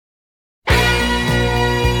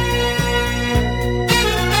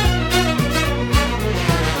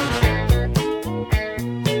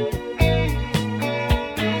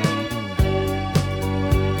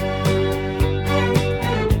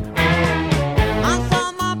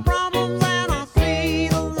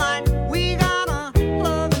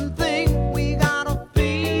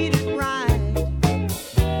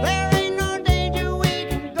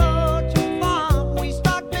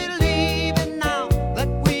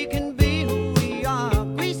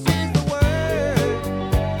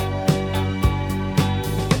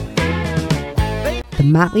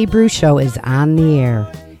Motley Brew Show is on the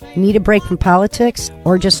air. Need a break from politics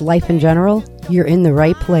or just life in general? You're in the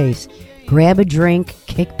right place. Grab a drink,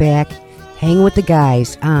 kick back, hang with the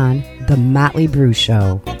guys on The Motley Brew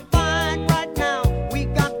Show. I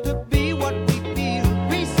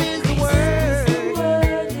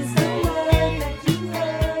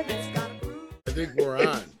think we're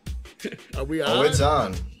on. Are we on? Oh, it's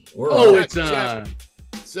on. It's on.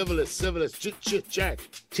 Civilist, check.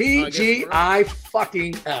 TGI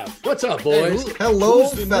fucking F. What's up, boys? Hello,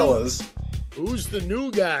 fellas. Who's the new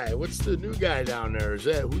guy? What's the new guy down there?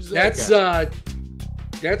 Who's that guy?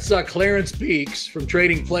 That's Clarence Beeks from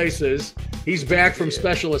Trading Places. He's back from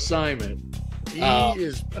special assignment. He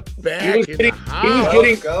is back in the house.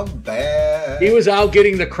 Welcome back. He was out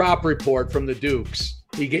getting the crop report from the Dukes.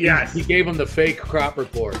 He gave him the fake crop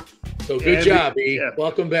report. So good job, E. Yeah.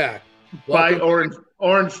 Welcome back. Buy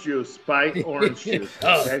orange juice. Buy orange juice.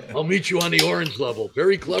 Okay? I'll meet you on the orange level.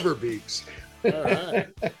 Very clever, Beeks. All right.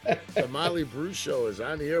 The Motley Brew Show is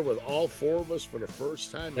on the air with all four of us for the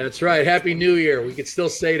first time. That's right. Happy New Year. We can still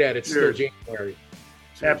say that. It's still January.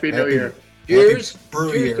 Happy New Year. Cheers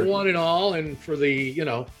to one and all, and for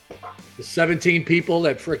the 17 people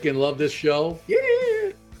that freaking love this show.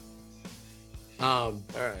 Yeah. All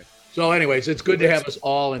right. So, anyways, it's good to have us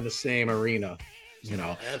all in the same arena.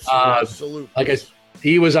 Absolutely.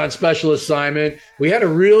 He was on special assignment. We had a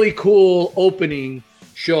really cool opening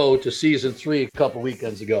show to season 3 a couple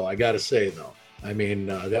weekends ago. I got to say, though, I mean,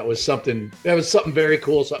 that was something very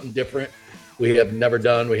cool, something different. We have never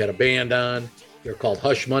done. We had a band on. They're called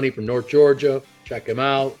Hush Money from North Georgia. Check them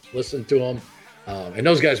out. Listen to them. And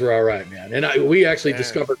those guys were all right, man. And we actually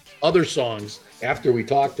discovered other songs after we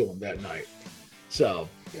talked to them that night. So,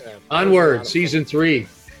 onward, season 3.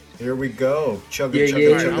 Here we go. Chugga.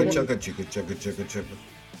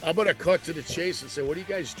 I'm going to cut to the chase and say, what are you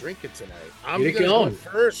guys drinking tonight? I'm going to go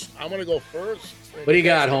first. What do you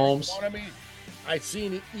got, Holmes? I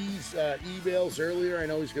seen E's emails earlier. I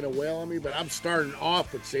know he's going to wail on me, but I'm starting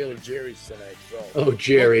off with Sailor Jerry's tonight. So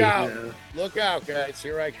Jerry. Look out, guys.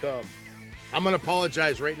 Here I come. I'm going to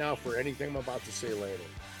apologize right now for anything I'm about to say later.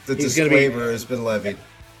 The disclaimer has been levied.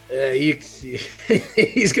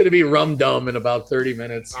 He's going to be rum-dum in about 30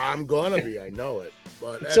 minutes. I'm going to be. I know it.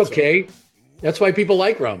 But it's okay. That's why people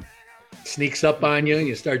like rum. It sneaks up on you and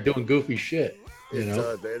you start doing goofy shit.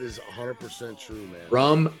 That is 100% true, man.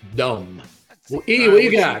 Rum-dum. Well, E, what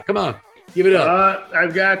you got? Come on. Give it up.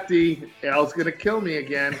 I've got Al's going to kill me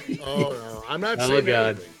again. Oh, no. I'm not saying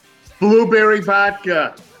anything. Blueberry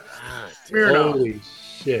vodka. Holy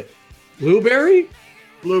shit. Blueberry?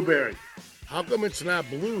 Blueberry. How come it's not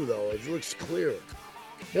blue, though? It looks clear.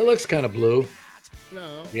 It looks kind of blue.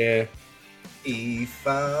 No. Yeah. He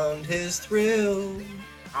found his thrill.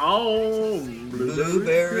 Oh,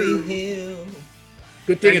 Blueberry Hill.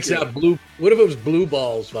 Good thing it's not blue. What if it was Blue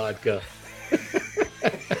Balls vodka?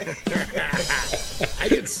 I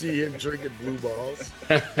can see him drinking Blue Balls.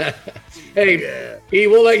 Hey,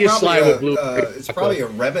 we'll let you slide with blue. It's probably a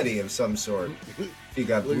remedy of some sort. If you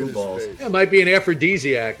got blue balls, it might be an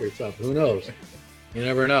aphrodisiac or something. Who knows? You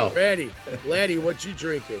never know. Laddie, what you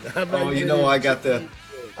drinking? I got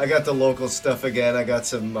the local stuff again. I got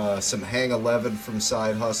some Hang 11 from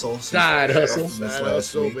Side Hustle. Side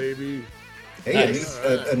Hustle, baby. Hey, nice.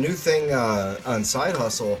 a new thing on Side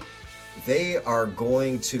Hustle. They are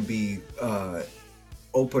going to be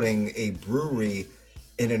opening a brewery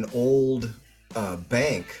in an old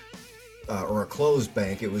bank. Or a closed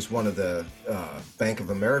bank. It was one of the Bank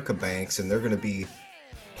of America banks, and they're going to be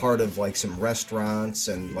part of like some restaurants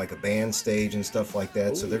and like a band stage and stuff like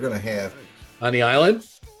that. So they're going to have on the island.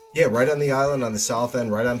 Yeah, right on the island on the south end,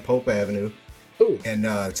 right on Pope Avenue. Ooh. And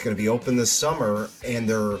it's going to be open this summer. And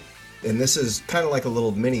this is kind of like a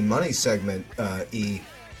little mini money segment.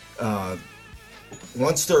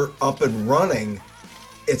 Once they're up and running,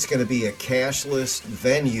 it's going to be a cashless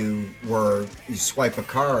venue where you swipe a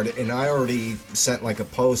card. And I already sent like a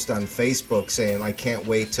post on Facebook saying I can't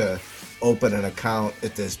wait to open an account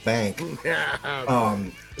at this bank.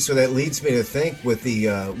 So that leads me to think with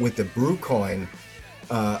the Brew coin.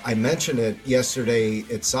 I mentioned it yesterday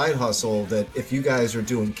at Side Hustle that if you guys are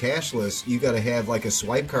doing cashless, you got to have like a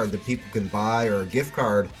swipe card that people can buy or a gift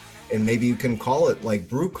card. And maybe you can call it like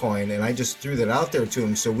Brew coin, and I just threw that out there to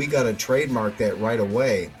him, so we got to trademark that right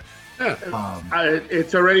away.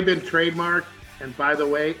 It's already been trademarked, and by the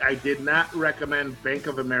way, I did not recommend Bank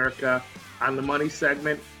of America on the money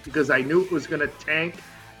segment because I knew it was going to tank,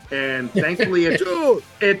 and thankfully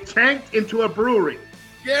it tanked into a brewery.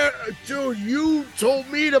 Yeah, dude, you told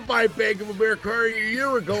me to buy Bank of America a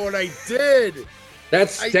year ago, and I did.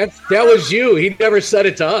 That was you. He never said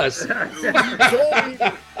it to us. You told me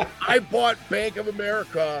I bought Bank of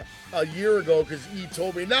America a year ago because he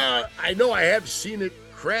told me, nah, I know I have seen it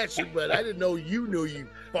crashing, but I didn't know you knew, you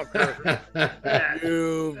fucker.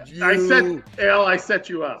 I set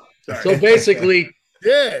you up. Sorry. So basically,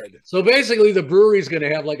 So basically, the brewery's going to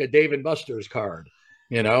have like a Dave and Buster's card,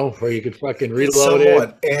 where you could fucking reload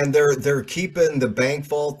it. And they're keeping the bank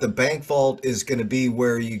vault. The bank vault is going to be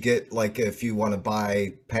where you get, like, if you want to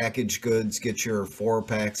buy packaged goods, get your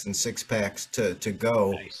 4-packs and 6-packs to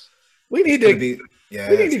go. Nice. We need to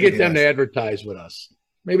get them to advertise with us.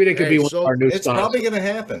 Maybe they could be one of our new sponsors. It's probably going to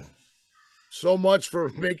happen. So much for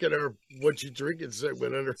making our What You Drinking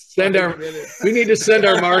segment under we need to send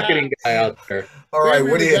our marketing guy out there. All right,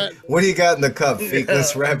 what do you got in the cup, Feek?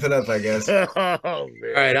 Let's wrap it up, I guess. Oh,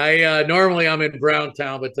 man. All right, normally I'm in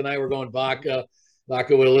Browntown, but tonight we're going vodka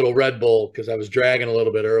with a little Red Bull because I was dragging a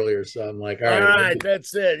little bit earlier. So I'm like, all right,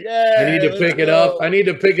 that's it. Yeah, I need to pick it up.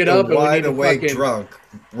 The wide awake drunk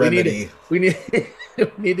remedy. We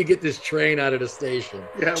need to get this train out of the station.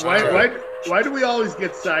 Yeah, why do we always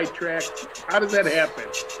get sidetracked? How does that happen?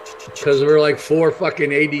 Because we're like 4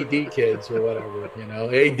 fucking ADD kids or whatever,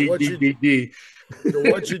 ADDDD. The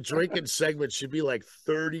What You Drinking segment should be like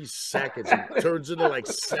 30 seconds. It turns into like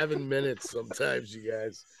 7 minutes sometimes, you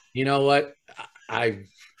guys. You know what? I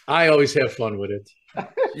always have fun with it.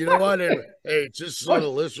 You know what? Hey, just so the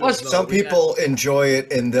listeners know, some people enjoy it,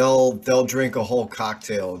 and they'll drink a whole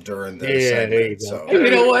cocktail during their segment. So. You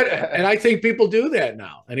know what? And I think people do that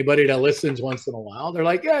now. Anybody that listens once in a while, they're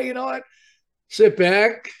like, yeah, you know what? Sit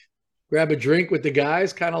back, grab a drink with the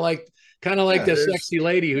guys, kind of like the sexy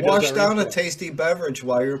lady who wash down a tasty beverage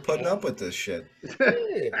while you're putting up with this shit.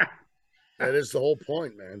 That is the whole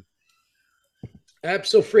point, man.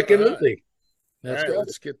 Absolutely. That's right.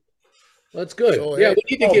 That's good. So, we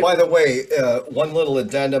need to get. By the way, one little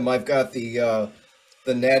addendum. I've got the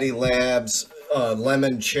Natty Labs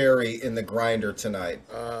lemon cherry in the grinder tonight.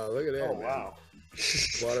 Look at that! Oh, wow.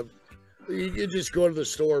 You can just go to the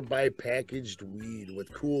store and buy packaged weed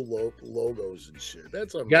with cool logos and shit.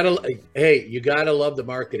 That's you gotta love the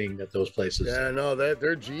marketing at those places. Yeah, no,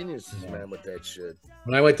 they're geniuses, man, with that shit.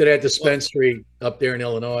 When I went to that dispensary up there in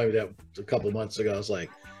Illinois, that was a couple months ago, I was like,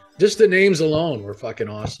 just the names alone were fucking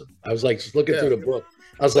awesome. I was like, just looking through the book.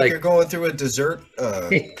 I was like, you're going through a dessert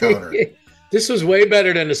counter. This was way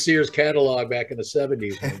better than the Sears catalog back in the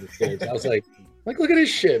 70s when we were kids. I was like, look at this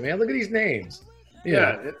shit, man. Look at these names.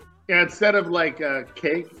 Yeah. Instead of like a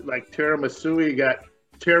cake, like tiramisu, you got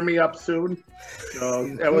Tear Me Up Soon.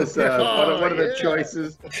 So that was one of the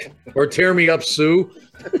choices. Or Tear Me Up Sue.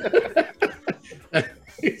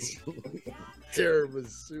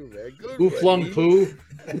 Tiramisu, man. Good. Who flung poo?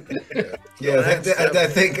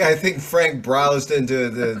 I think Frank browsed into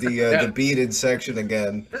the beaded section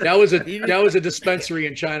again. That was a dispensary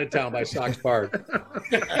in Chinatown by Sox Park.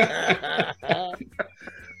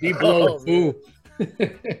 He blew poo.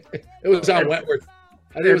 It was on Wentworth.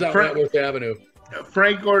 I think it was on Wentworth Avenue.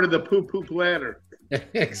 Frank ordered the poo platter.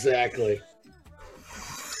 Exactly.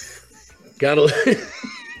 Gotta.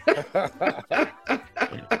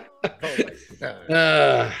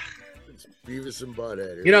 It's Beavis and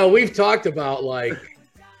Butthead. We've talked about like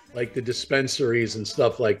the dispensaries and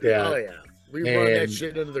stuff like that. Oh yeah, we run that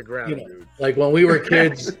shit into the ground, dude. Like when we were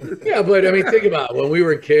kids. Yeah, but I mean, think about it. When we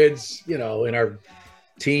were kids. In our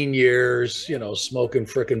teen years, smoking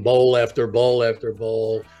frickin' bowl after bowl after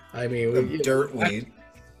bowl. I mean, dirt weed.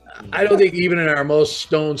 I don't think even in our most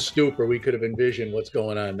stone stupor we could have envisioned what's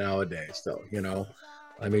going on nowadays, though.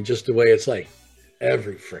 I mean, just the way it's like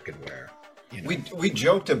every frickin' where. We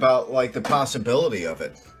joked about like the possibility of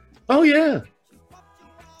it. Oh yeah.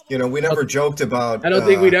 We never joked about. I don't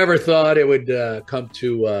think we'd ever thought it would come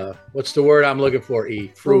to what's the word I'm looking for?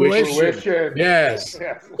 Fruition. Yes.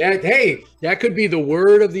 That could be the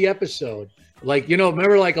word of the episode. Like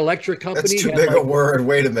remember like Electric Company? That's too big a word.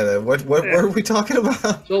 Wait a minute. What are we talking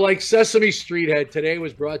about? So like Sesame Street had today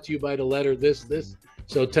was brought to you by the letter this.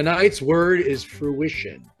 So tonight's word is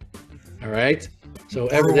fruition. All right. So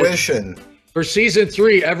fruition. For season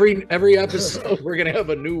 3, every episode we're gonna have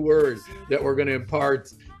a new word that we're gonna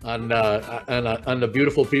impart on the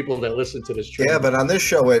beautiful people that listen to this show. Yeah, but on this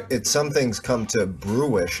show, it some things come to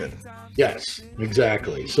brewition. Yes,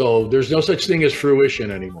 exactly. So there's no such thing as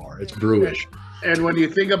fruition anymore. It's brewish. And when you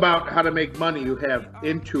think about how to make money, you have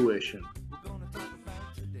intuition.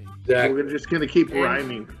 Exactly. We're just gonna keep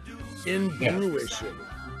rhyming. Intuition.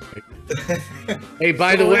 Hey,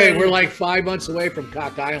 by the way, we're like 5 months away from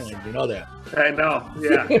Cock Island. You know that? I know.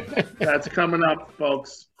 Yeah, that's coming up,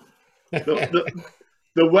 folks. The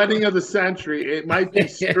wedding of the century. It might be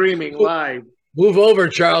streaming live Move over,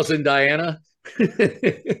 Charles and Diana.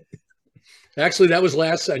 Actually, that was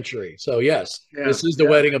last century. So yes, this is the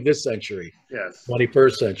wedding of this century. Yes.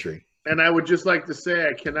 21st century. And I would just like to say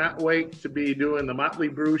I cannot wait to be doing the Motley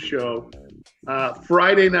Brew show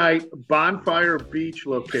Friday night, Bonfire Beach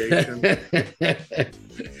location.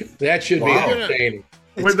 That should be entertaining.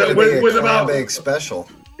 With about big special.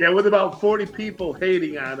 Yeah, with about 40 people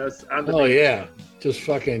hating on us. On the beach. Yeah. Just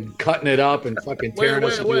fucking cutting it up and fucking tearing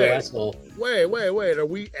us a new asshole. Wait. Are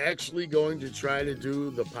we actually going to try to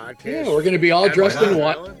do the podcast? Yeah, we're going to be all dressed in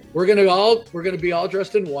white. We're going to be all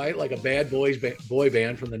dressed in white like a bad boy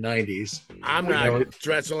band from the 90s. I'm not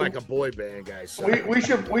dressing like a boy band, guys. So.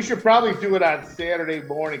 We should probably do it on Saturday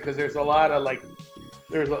morning because there's a lot of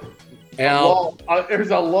there's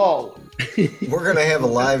a lull. We're gonna have a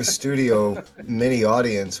live studio mini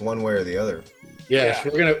audience one way or the other. Yes,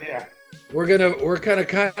 we're kind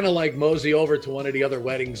of like mosey over to one of the other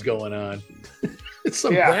weddings going on.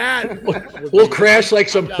 We'll crash like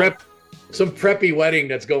some preppy wedding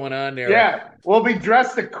that's going on there. Yeah, we'll be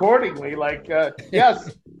dressed accordingly.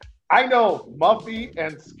 Yes, I know Muffy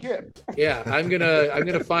and Skip. Yeah, I'm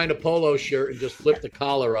gonna find a polo shirt and just flip the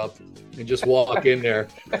collar up and just walk in there.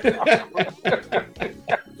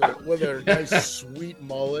 With a nice sweet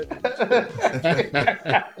mullet.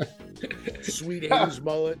 Sweet Hayes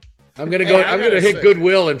mullet. I'm gonna go. I'm gonna hit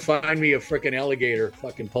Goodwill and find me a freaking alligator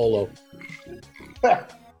fucking polo.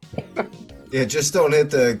 Yeah, just don't hit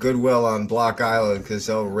the Goodwill on Block Island because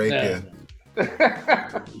they'll rape you.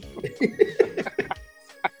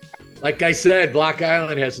 Like I said, Block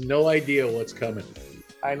Island has no idea what's coming.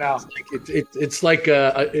 I know. It's like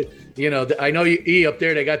I know you up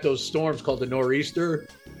there. They got those storms called the nor'easters.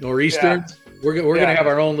 Yeah. We're gonna have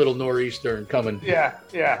our own little nor'easter coming. Yeah.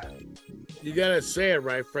 You gotta say it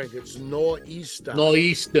right, Frank. It's nor'easter.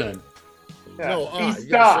 Nor'easter. Yeah. No,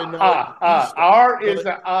 R is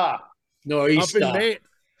a nor'easter. Up in Maine,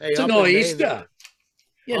 it's a nor'easter.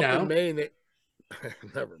 You know. Up in Maine,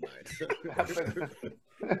 never mind.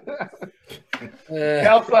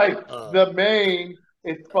 Sounds like the Maine.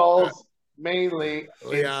 It falls mainly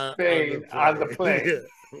in Spain on the plane.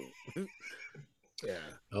 Yeah.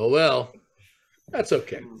 Oh well, that's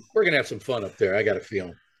okay. We're gonna have some fun up there. I got a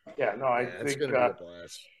feeling. Yeah, no, I think it's gonna be a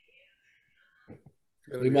blast.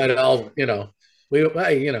 We might all,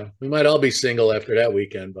 we might all be single after that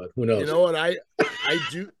weekend, but who knows? You know what? I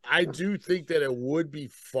do think that it would be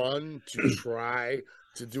fun to try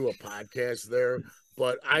to do a podcast there,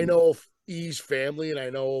 but I know E's family and I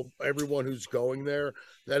know everyone who's going there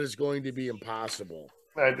that is going to be impossible.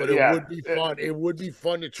 But it would be fun. It would be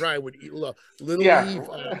fun to try with little Eve.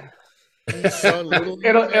 Eve's son,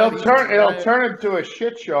 it'll turn into a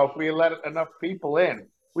shit show if we let enough people in.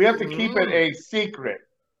 We have to keep it a secret.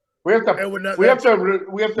 We have to remote.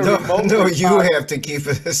 No, you have to keep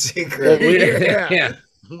it a secret. Yeah.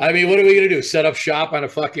 I mean, what are we gonna do? Set up shop on a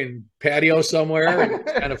fucking patio somewhere and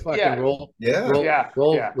kind of fucking roll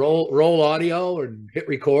audio and hit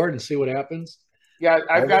record and see what happens. Yeah,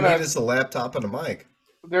 I've got a laptop and a mic.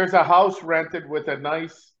 There's a house rented with a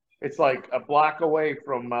nice. It's like a block away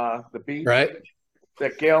from the beach, right?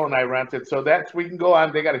 That Gail and I rented, so we can go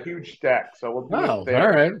on. They got a huge deck, so we'll do it there. All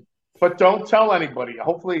right. But don't tell anybody.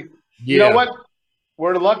 Hopefully, you know what?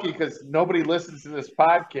 We're lucky because nobody listens to this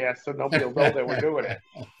podcast, so nobody will know that we're doing it.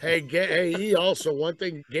 Hey, also one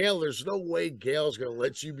thing, Gail. There's no way Gail's gonna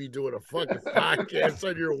let you be doing a fucking podcast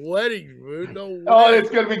on your wedding, dude. No way. Oh, it's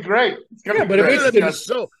gonna be great. It's gonna be great.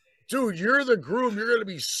 Dude, you're the groom. You're gonna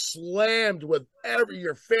be slammed with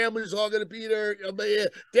your family's all gonna be there.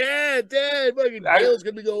 Dad, fucking Gail's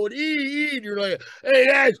gonna be going, eat. You're like, hey,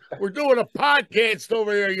 guys, we're doing a podcast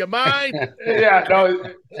over here. You mind? Yeah, no,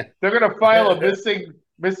 they're gonna file a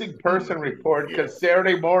missing person report because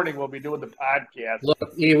Saturday morning we'll be doing the podcast.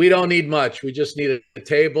 Look, we don't need much. We just need a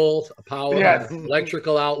table, a power,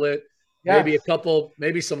 electrical outlet,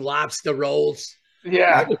 maybe some lobster rolls.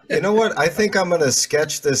 Yeah. You know what? I think I'm going to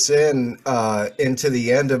sketch this into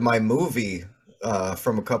the end of my movie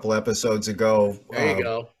from a couple episodes ago. There you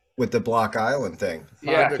go. With the Block Island thing.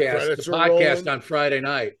 Yeah. The podcast on Friday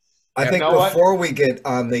night. I think before we get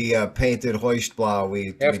on the painted hoist blah,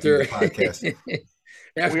 we do the podcast.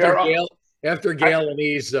 after Gail and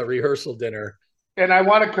E's rehearsal dinner. And I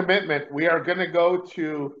want a commitment. We are going to go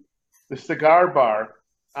to the cigar bar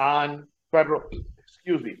on Federal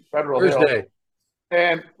Thursday. Hill.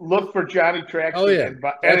 And look for Johnny Traxton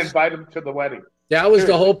and invite him to the wedding. That was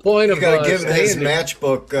the whole point of give him his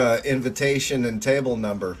matchbook invitation and table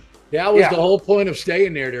number. That was the whole point of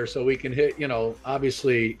staying there so we can hit,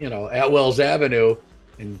 obviously, at Wells Avenue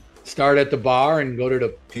and start at the bar and go to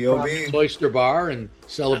the POB Oyster Bar and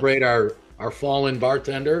celebrate our our fallen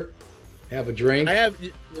bartender, have a drink.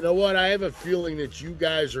 You know what? I have a feeling that you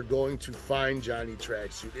guys are going to find Johnny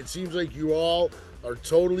Tracksuit. It seems like you all are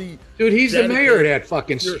totally. Dude, he's the dedicated. mayor of that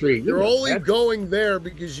fucking street. You're only going there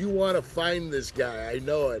because you want to find this guy. I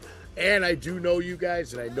know it. And I do know you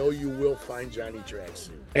guys, and I know you will find Johnny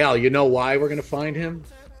Tracksuit. Al, you know why we're gonna find him?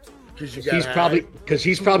 Because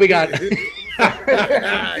he's probably got.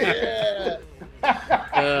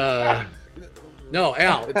 Yeah. No,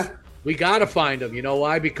 Al, we gotta find him. You know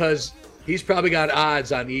why? Because he's probably got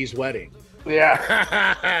odds on E's wedding.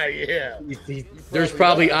 Yeah. Yeah. There's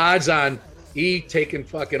probably odds on E taking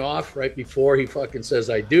fucking off right before he fucking says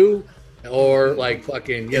I do, or like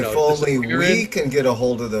fucking if only we can get a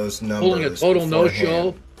hold of those numbers. Pulling a total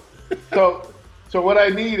no-show. So what I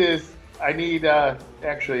need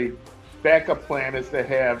actually backup plan is to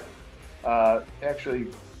have actually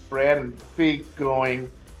Brad and Feet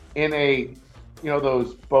going in a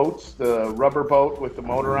those boats, the rubber boat with the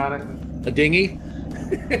motor on it. A dinghy?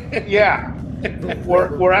 Yeah. It's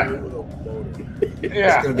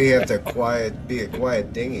gonna be a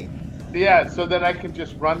quiet dinghy. Yeah, so then I can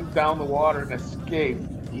just run down the water and escape.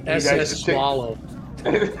 The SS Swallow.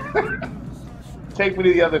 Take me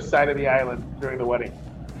to the other side of the island during the wedding.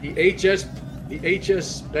 The HS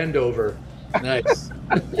Bendover. Nice.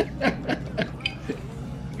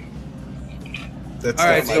 That's all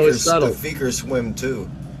right, so it's subtle. The Feker swim too.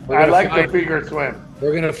 I like the Feker swim.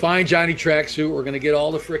 We're gonna find Johnny Tracksuit. We're gonna get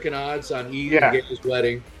all the freaking odds on E to get his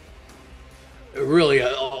wedding. Really,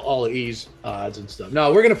 all of E's odds and stuff.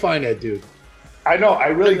 No, we're gonna find that dude. I know. I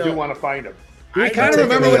really do want to find him. Do we kind of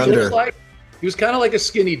remember what he looked like? He was kind of like a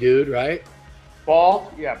skinny dude, right?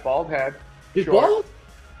 Bald. Yeah, bald head. He's bald?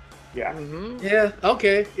 Yeah. Mm-hmm. Yeah.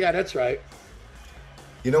 Okay. Yeah, that's right.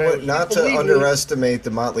 You know what? Not to underestimate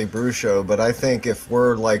the Motley Brew show, but I think if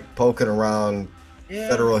we're like poking around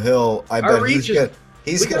Federal Hill, I bet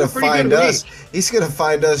he's gonna find us. He's gonna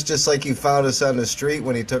find us just like he found us on the street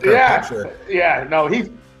when he took our picture. Yeah. No,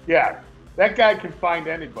 that guy can find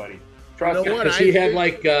anybody. Trust me. Because he had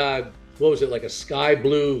like what was it, like a sky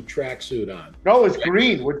blue tracksuit on? No, it's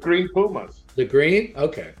green with green Pumas. The green?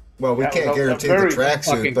 Okay. Well, we can't guarantee the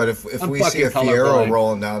tracksuit, but if we see a Fiero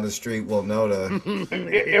rolling down the street, we'll know to.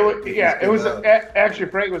 it was actually,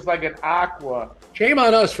 Frank, it was like an aqua. Shame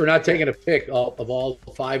on us for not taking a pic of all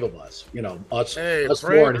 5 of us. Us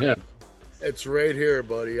Frank, 4 and him. It's right here,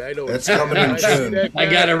 buddy. I know that's coming in June. I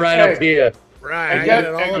got it right up here. Right. I got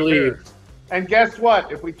it all up here. And guess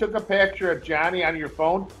what? If we took a picture of Johnny on your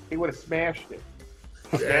phone, he would have smashed it.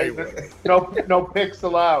 Okay? No pics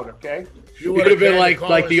allowed. Okay. You would have been like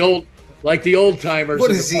the old timers. What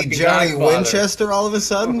is he, Johnny Winchester? All of a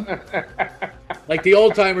sudden, like the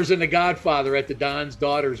old timers in The Godfather at the Don's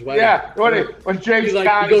daughter's wedding. Yeah, when James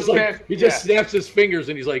he just snaps his fingers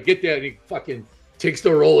and he's like, "Get that!" And he fucking takes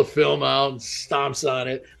the roll of film out and stomps on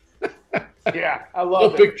it. Yeah, I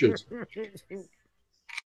love pictures.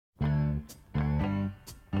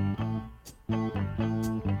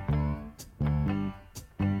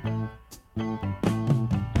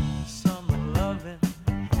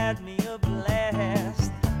 Had me a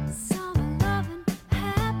blast. Summer loving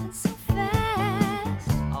happened so fast.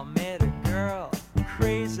 I met a girl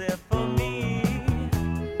crazy for me.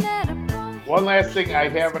 One last thing, I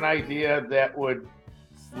have an idea that would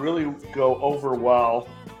really go over well.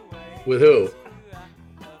 With who?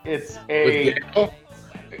 It's with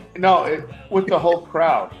the whole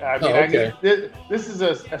crowd. I mean, okay. This is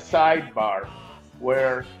a sidebar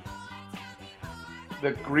where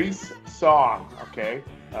the Grease song, okay?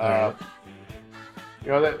 Right.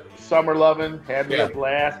 That Summer Lovin' Had Me a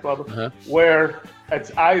Blast, blah, blah, where it's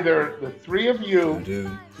either the 3 of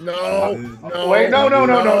you. No. Wait, no.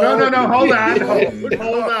 Hold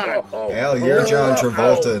on. Al, you're John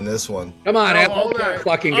Travolta in this one. Come on, Al.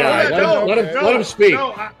 Fucking guy. Let him speak.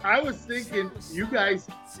 No, I was thinking you guys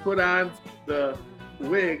put on the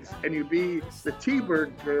wigs and you be the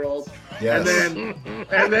T-Bird girls. Yes.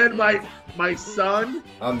 And then my son.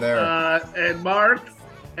 I'm there. And Mark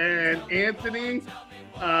and Anthony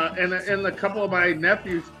and a couple of my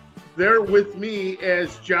nephews, they're with me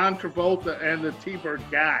as John Travolta and the T-Bird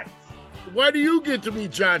guys. Why do you get to be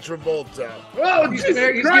John Travolta? Oh, he's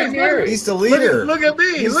Jesus Christ! He's the leader. Look at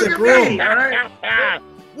me! He's Look the at groom. me! All right.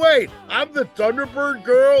 Wait, I'm the Thunderbird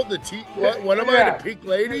girl. What am I, the pink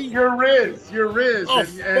lady? You're Riz. Oh,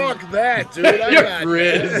 fuck that, dude! I got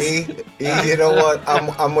Riz. You know what?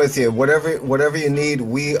 I'm with you. Whatever you need,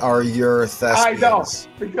 we are your thespians. I know,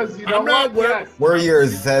 because I'm not we're your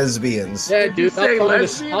thespians. Yeah, dude.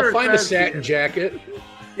 I'll find a satin lesbian? jacket.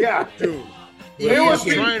 Yeah, dude.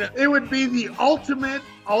 It would be the ultimate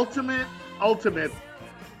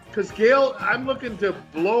Because Gail, I'm looking to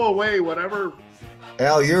blow away whatever.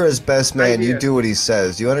 Al, you're his best man. You Idea. do what he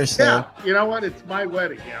says. You understand? Yeah, you know what? It's my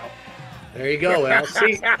wedding, Gail. There you go, Al.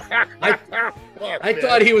 See, I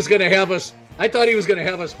thought he was going to have us. I thought he was going to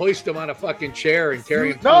have us hoist him on a fucking chair and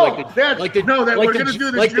carry him. No, through we're going to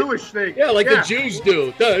do the Jewish thing. Yeah, like the Jews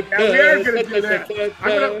do. Yeah, we are going to do that.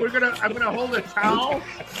 I'm gonna hold a towel.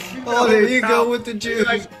 Oh, there you go with the Jews.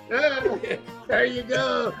 Like, there you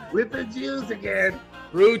go with the Jews again.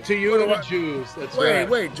 Brew to you to the Jews. That's right.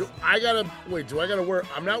 Wait. Do I gotta wear?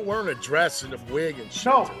 I'm not wearing a dress and a wig and shit.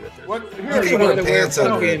 No. You can wear pants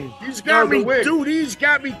under it. He's got me, dude. He's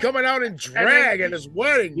got me coming out in drag at his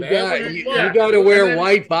wedding, man. You got to wear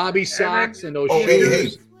white bobby socks and those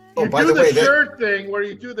shoes. Hey. Oh, by the way, shirt thing where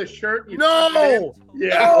you do the shirt. No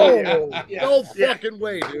fucking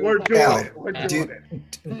way, dude. We're doing Al, it. We're doing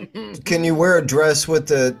it. Can you wear a dress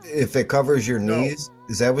with if it covers your knees?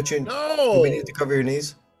 Is that what you? No. Do we need to cover your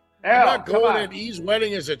knees? I'm not going at E's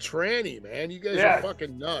wedding as a tranny, man. You guys are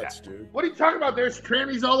fucking nuts, dude. What are you talking about? There's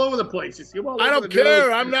trannies all over the place. You see them all I over don't the care.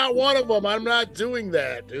 nose. I'm not one of them. I'm not doing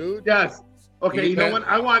that, dude. Yes. Okay. You know what?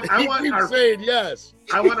 I want our saying yes.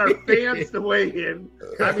 I want our fans to weigh in.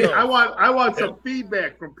 I mean, I want some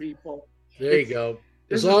feedback from people. There you go.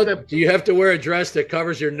 Do you have to wear a dress that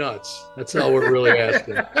covers your nuts? That's all we're really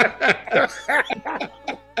asking.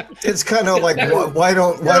 It's kind of like why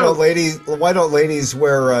don't ladies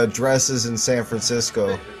wear dresses in San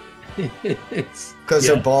Francisco? Because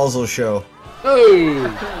their balls will show. Oh.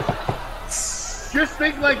 Just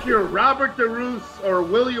think like you're Robert DeRoos or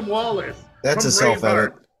William Wallace. That's a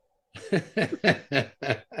self-edit.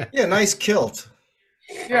 Yeah, nice kilt.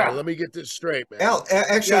 Yeah. Let me get this straight, man. Al,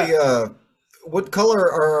 actually, what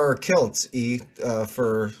color are our kilts, E,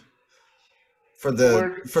 for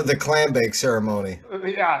the clam bake ceremony?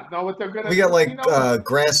 Yeah, no, what they're gonna. We got like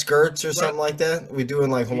grass skirts or something like that. We doing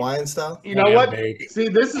like Hawaiian style. You know what? See,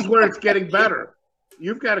 this is where it's getting better.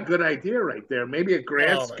 You've got a good idea right there. Maybe a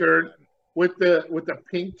grass skirt with the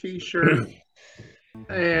pink T-shirt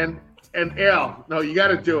and Al. No, you got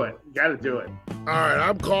to do it. You got to do it. All right,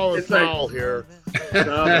 I'm calling foul here.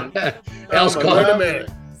 Al's calling. Wait a minute.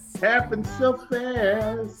 Happened so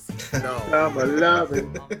fast. No. I'm a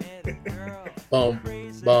loving. Boom.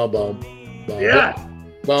 Yeah.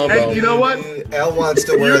 Boom. You know what? Al wants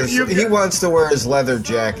to wear he wants to wear his leather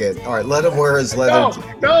jacket. All right, let him wear his leather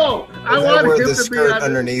jacket. No, I want wear him the to skirt be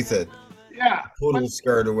underneath it. Yeah. Poodle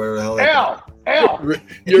skirt or whatever the hell. Al.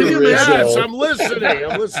 You're Yes, I'm listening.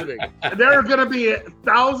 There are going to be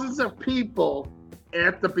thousands of people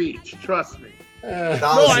at the beach. Trust me.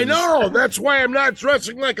 No, I know. That's why I'm not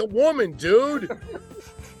dressing like a woman, dude.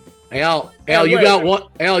 Al, you got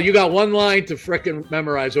one line to frickin'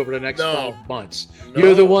 memorize over the next 5 months.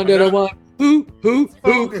 You're the one that I want. Who?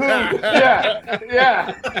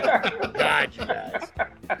 Yeah. God, you guys.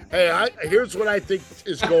 Hey, here's what I think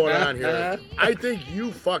is going on here. I think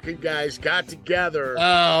you fucking guys got together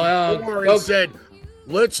and said,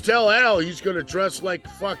 let's tell Al he's going to dress like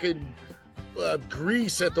fucking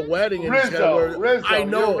Grease at the wedding. And Rizzo. I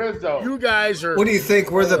know. Rizzo. You guys are. What do you think?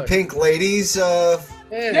 We're the pink ladies? Yeah,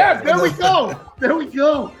 there we go.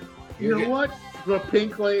 You know what? The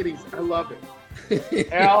pink ladies. I love it.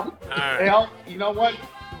 Al, you know what?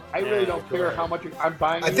 I really don't care how much I'm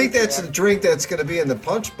buying. I think that's the drink that's going to be in the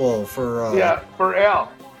punch bowl for. For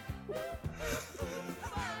Al.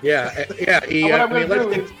 Yeah. What I'm going to do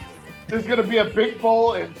is there's going to be a big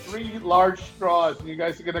bowl and 3 large straws, and you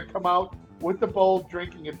guys are going to come out with the bowl,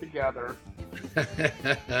 drinking it together.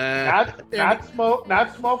 not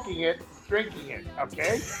smoking it, drinking it.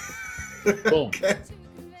 Okay. Boom. Okay.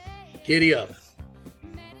 Giddy up.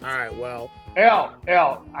 All right. Well. Al,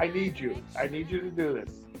 I need you. I need you to do this.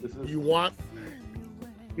 This is you want.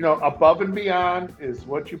 Above and beyond is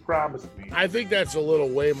what you promised me. I think that's a little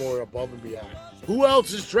way more above and beyond. Who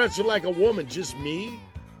else is dressing like a woman? Just me?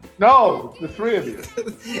 No, the 3 of you.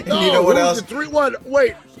 No, you know what else? The 3 1.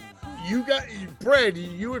 Wait. You got Brad.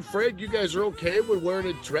 You and Fred. You guys are okay with wearing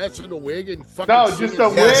a dress and a wig and fucking. No, just a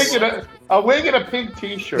wig and a pink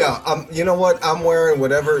T-shirt. Yeah. You know what? I'm wearing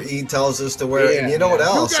whatever E tells us to wear. And you know what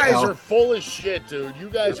else? You guys are full of shit, dude. You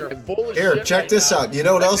guys are full of shit. Here, check this out. You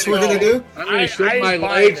know what else we're gonna do? I'm gonna shave my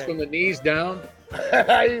legs from the knees down.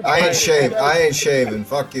 I ain't shaving.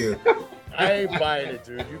 Fuck you. I ain't buying it,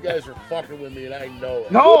 dude. You guys are fucking with me, and I know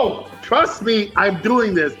it. No, trust me. I'm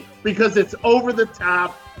doing this because it's over the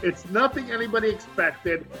top. It's nothing anybody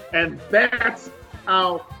expected, and that's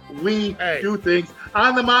how we do things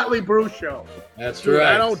on the Motley Brew Show. That's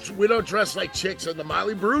right. We don't dress like chicks on the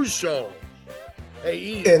Motley Brew Show.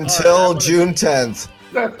 Hey, until June 10th.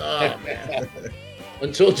 Oh man.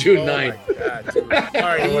 Until June Oh 9th. my God, dude. All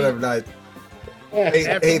right, E, Whatever night. Hey,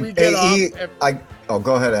 after hey, we get hey, off, oh,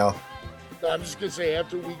 go ahead, Al. I'm just gonna say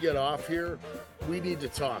after we get off here, we need to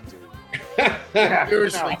talk, dude. Yeah,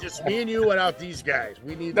 Seriously, no. just me and you without these guys.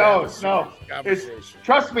 We need to No, have a serious no. conversation.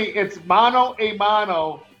 Trust me, it's mano a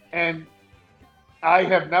mano, and I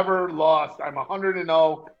have never lost. I'm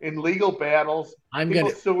 100-0 in legal battles. People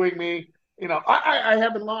suing me. You know, I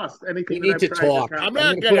haven't lost anything. We need to talk. I'm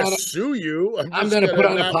not gonna sue you. I'm going to put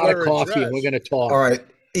on a pot of coffee and we're going to talk. All right,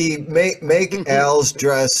 E, make Al's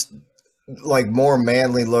dress like more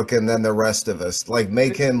manly looking than the rest of us. Like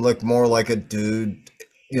make him look more like a dude,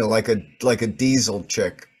 you know, like a diesel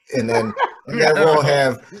chick, and then we'll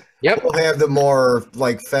have the more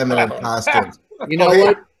like feminine costumes. You know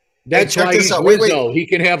what? That's check why this he's out. Wait. Rizzo. He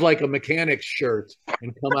can have like a mechanic's shirt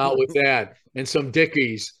and come out with that and some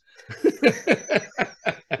Dickies.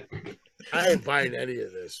 I ain't buying any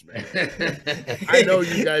of this, man. I know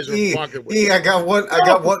you guys are fucking with me. I got one.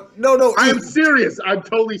 No. I'm serious. I'm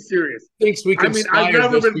totally serious. Thinks we can. I've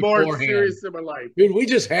never been more beforehand. serious in my life. Dude, we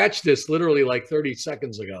just hatched this literally like 30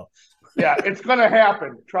 seconds ago. Yeah, it's gonna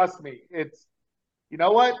happen. Trust me. It's, you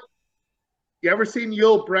know what? You ever seen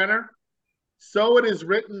Yul Brenner? So it is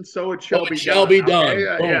written, so it shall be done. Shall be done.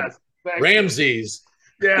 Okay? Yes. Ramses.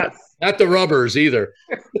 Yes. Not the rubbers either.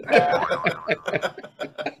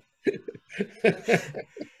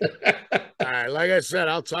 All right, like I said,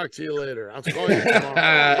 I'll talk to you later. I'll call you tomorrow.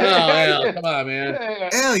 Al, come on, man.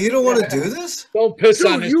 Al, you don't want to do this? Don't piss Dude,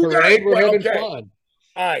 on this you parade. guys- We're having okay. fun.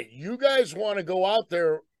 All right, you guys want to go out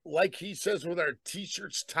there, like he says, with our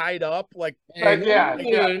t-shirts tied up? Like, Yeah.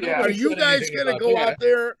 are you guys gonna go out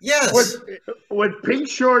there? Yes. With pink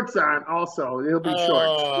shorts on, also. It'll be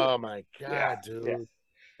shorts. Oh my God, Yeah, dude. yeah.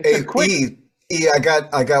 Hey, E, I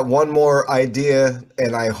got one more idea,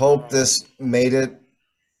 and I hope this made it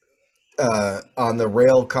on the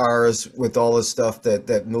rail cars with all the stuff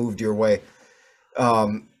that moved your way.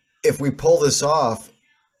 If we pull this off,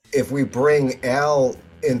 if we bring Al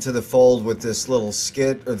into the fold with this little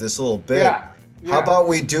skit or this little bit, how about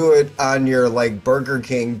we do it on your like Burger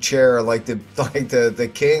King chair, like the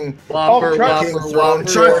king Whopper, King throne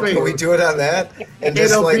chair? Trust me. Can we do it on that and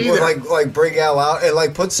just It'll like be we'll, there. like bring Al out and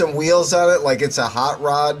like put some wheels on it, like it's a hot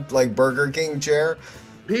rod like Burger King chair?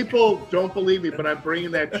 People don't believe me, but I'm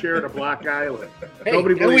bringing that chair to Block Island. Hey,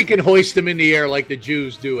 Nobody and we believes can hoist them in the air like the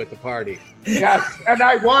Jews do at the party. me. Yes, and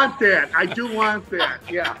I want that. I do want that.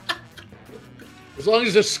 Yeah, As long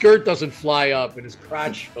as the skirt doesn't fly up and his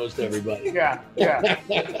crotch shows to everybody. yeah.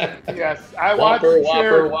 Yes, I want Whopper, the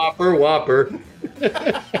chair. Whopper.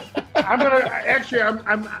 I'm gonna actually.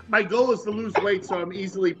 I'm. My goal is to lose weight, so I'm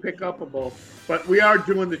easily pick upable. But we are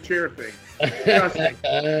doing the chair thing. Trust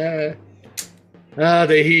me.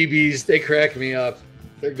 The Hebes, they crack me up.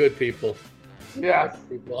 They're good people. Yes,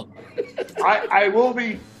 People. I will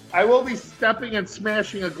be. I will be stepping and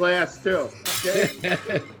smashing a glass too.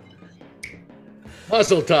 Okay.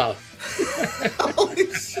 Muscle tough.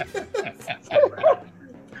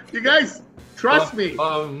 You guys, trust me.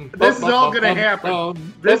 This is all gonna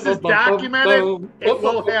happen. This is documented. It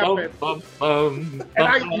will happen.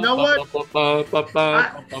 And you know what?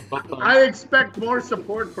 I expect more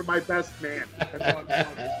support from my best man.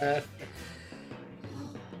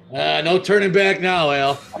 No turning back now,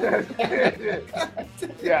 Al.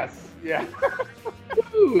 Yes. Yeah.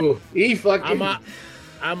 Ooh, he fucking.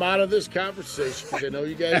 I'm out of this conversation because I know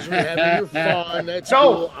you guys are having your fun. That's No,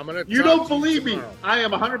 cool. I'm gonna. You talk don't to you believe me. tomorrow. I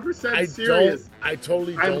am 100% serious. I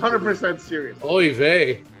totally I'm don't. 100% serious. Oy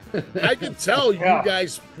vey. I can tell Yeah. you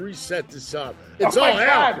guys preset this up. It's Oh all my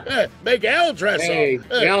Al. God. Eh, make Al dress Hey, up.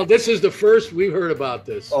 Eh. Al, this is the first we've heard about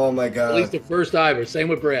this. Oh my At God. least the first ever. Same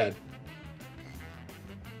with Brad.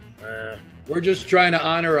 Eh. We're just trying to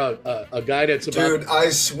honor a guy that's about. Dude, I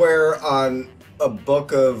swear on a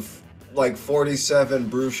book of like 47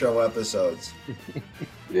 Brew Show episodes.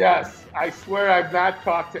 Yes, I swear I've not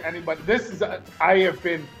talked to anybody. I have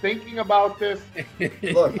been thinking about this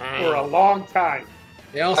Look, for a long time.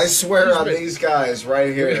 Al, I swear on these guys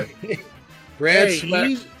right here. Brad Hey,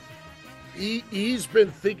 Smack- he's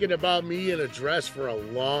been thinking about me in a dress for a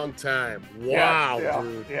long time. Wow, Yes, yeah,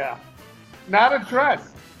 dude. Yeah. Not a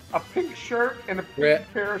dress, a pink shirt and a pink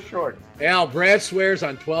Brett. pair of shorts. Al, Brad swears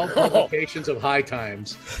on 12 publications of High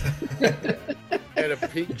Times. And a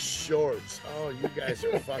pink shorts. Oh, you guys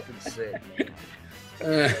are fucking sick.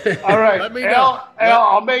 All right, Let me Al, know.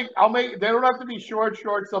 I'll make. They don't have to be shorts.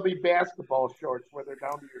 They'll be basketball shorts where they're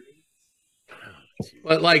down to your knees.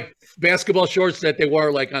 But like basketball shorts that they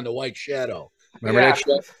wore like on the White Shadow. Remember that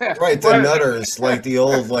shit? Right, the Nutters, like the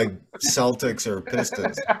old like Celtics or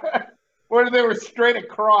Pistons. Where they were straight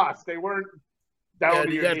across. They weren't down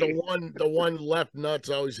to you your got knee. the one left nut's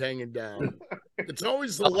always hanging down. It's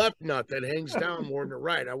always the left nut that hangs down more than the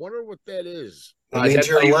right. I wonder what that is. It means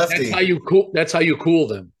you're a lefty. That's how you cool. That's how you cool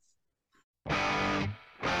them.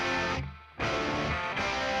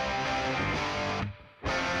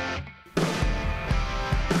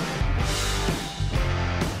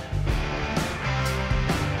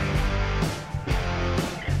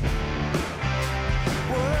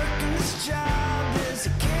 Working this job is a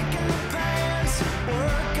kick in the pants.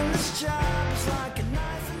 Working this job is like a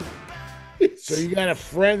knife in the back. So you got a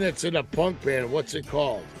friend that's in a punk band. What's it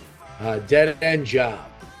called? Dead End Job.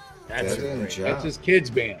 That's Dead a End great- Job. That's his kid's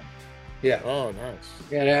band. Yeah. Oh, nice.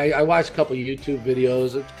 Yeah, I watched a couple of YouTube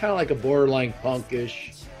videos. It's kind of like a borderline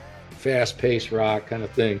punkish, fast-paced rock kind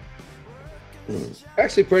of thing.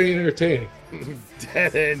 Actually, pretty entertaining.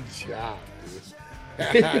 Dead end job,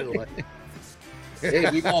 dude. I like Hey,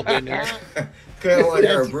 we've all been there. Kind of like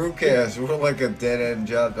our brewcast. We're like a dead end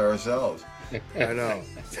job to ourselves. I know.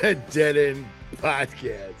 Dead end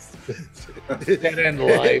podcast. Dead End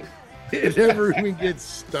Life. It never even gets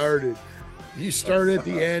started. You start at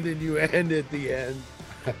the end and you end at the end.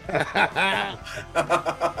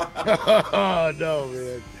 Oh no,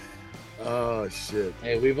 man. Oh shit.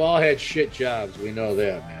 Hey, we've all had shit jobs. We know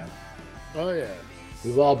that, man. Oh yeah.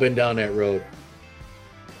 We've all been down that road.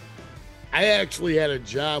 I actually had a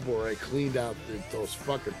job where I cleaned out those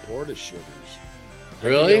fucking porta shitters.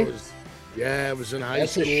 Really? Yeah, it was in high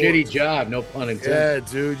That's school. a shitty job, no pun intended.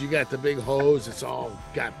 Yeah, dude, you got the big hose. It's all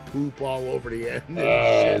got poop all over the end. And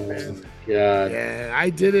Oh, shit, man. God. Yeah, I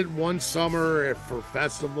did it one summer for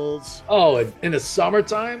festivals. Oh, in the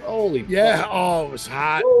summertime? Holy Yeah, fuck. oh, it was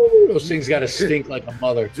hot. Ooh, those things got to stink like a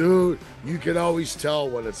mother. Dude, you can always tell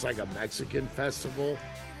when it's like a Mexican festival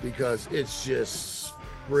because it's just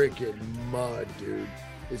freaking mud, dude.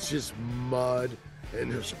 It's just mud and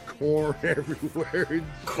there's corn everywhere. And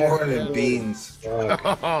Corn shit. and beans.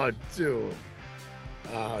 Oh, dude.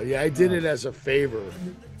 Yeah, I did it as a favor.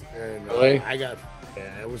 And Really? I got,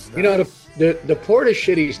 yeah, it was You know, nice. the porta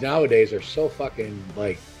shitties nowadays are so fucking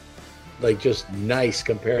like just nice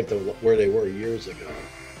compared to where they were years ago.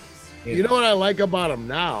 You know what I like about them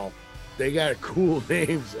now? They got cool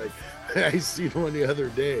names. Like I seen one the other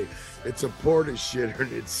day. It's a porta shitter,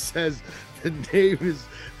 and it says the name is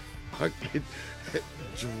fucking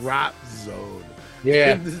Drop Zone.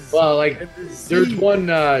 Yeah. And the Z- Well, like and the there's Z- one.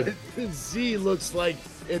 The Z looks like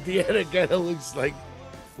at the end. It kind of looks like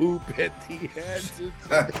poop at the end. It's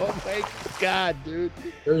like, oh my god, dude!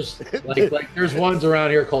 There's like there's ones around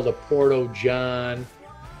here called the Porto John,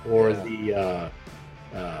 or Yeah.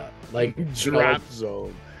 the like Drop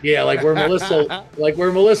Zone. Yeah, like where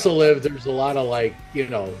Melissa lived, there's a lot of like, you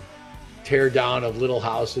know, tear down of little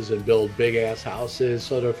houses and build big ass houses.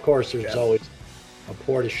 So of course there's always a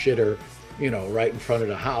porta shitter, you know, right in front of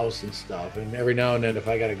the house and stuff. And every now and then if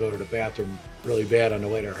I gotta go to the bathroom really bad on the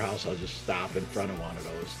way to her house, I'll just stop in front of one of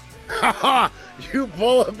those. You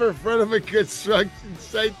pull up in front of a construction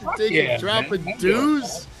site to take Yeah, a drop man. of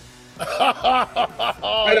dues?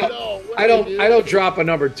 I I don't drop a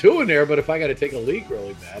number 2 in there, but if I gotta take a leak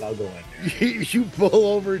really bad, I'll go in there. You pull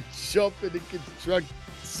over, jump in the construction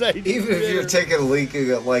site. Even if you're taking a leak, you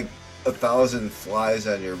got like 1,000 flies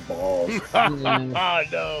on your balls. Oh no, man.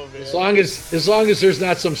 As long as there's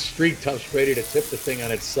not some street toughs ready to tip the thing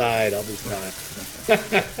on its side, I'll be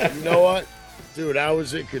fine. You know what? Dude, I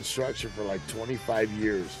was in construction for like 25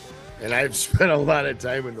 years, and I've spent a lot of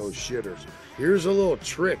time in those shitters. Here's a little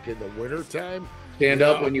trick in the wintertime. Stand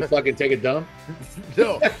up when you fucking take a dump.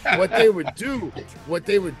 No, what they would do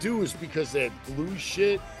is because that blue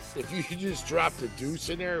shit, if you could just drop the deuce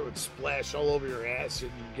in there, it would splash all over your ass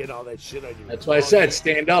and you get all that shit on you. That's why I said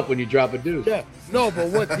stand up when you drop a deuce. Yeah, no, but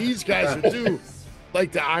what these guys would do,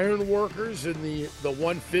 like the iron workers and the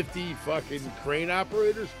 150 fucking crane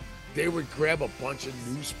operators, they would grab a bunch of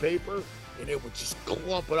newspaper and it would just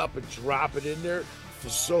clump it up and drop it in there to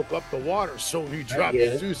soak up the water. So when you drop get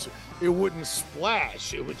the it. deuce, it wouldn't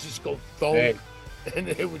splash. It would just go thump, Hey. and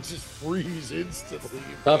it would just freeze instantly.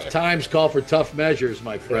 Tough man. times call for tough measures,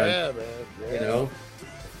 my friend. Yeah, man. Yeah. You know?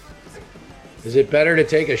 Is it better to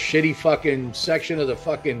take a shitty fucking section of the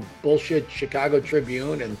fucking bullshit Chicago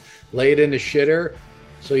Tribune and lay it in the shitter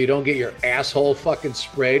so you don't get your asshole fucking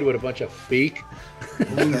sprayed with a bunch of feek?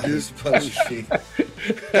 Just bunch of shit.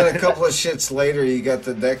 Then a couple of shits later, you got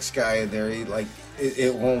the next guy in there. He like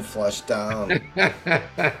it won't flush down.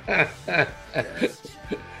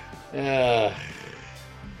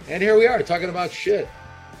 And here we are talking about shit.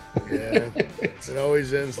 Yeah. It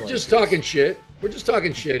always ends We're like just this. talking shit. We're just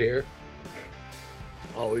talking shit here.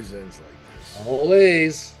 Always ends like this.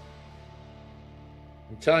 Always.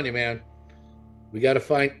 I'm telling you, man. We got to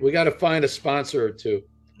find a sponsor or two,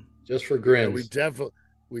 just for Yeah, grins.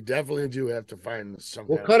 we definitely do have to find some.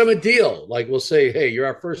 We'll cut them a deal. Like we'll say, hey, you're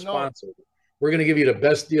our first No. sponsor. We're going to give you the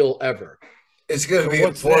best deal ever. It's going to be a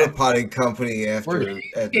what's port-o-potty company after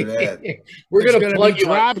that. We're It's going to gonna plug be you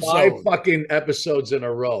on Drop 5 Zone. fucking episodes in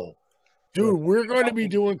a row. Dude, we're going to be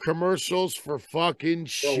doing commercials for fucking For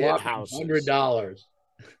shit $100. houses.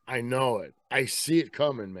 I know it. I see it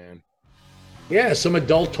coming, man. Yeah, some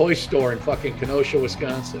adult toy store in fucking Kenosha,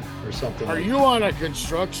 Wisconsin, or something. Are like you on a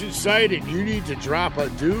construction site and you need to drop a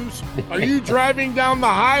deuce? Are you driving down the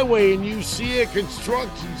highway and you see a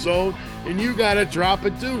construction zone and you got to drop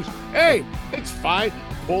a deuce? Hey, it's fine.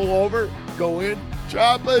 Pull over, go in,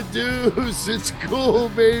 drop a deuce. It's cool,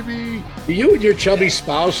 baby. Do you and your chubby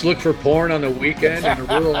spouse look for porn on the weekend in a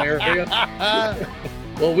rural area?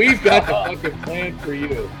 Well, we've got the fucking plan for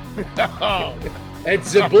you. At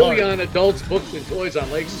Zebullion Adults Books and Toys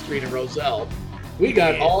on Lake Street in Roselle, we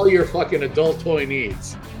got all your fucking adult toy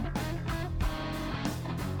needs.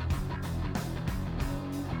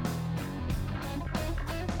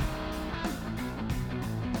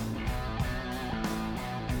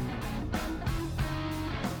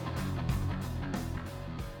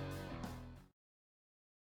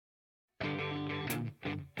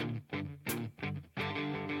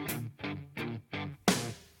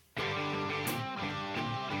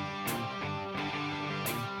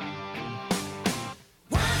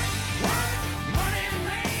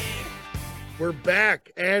 We're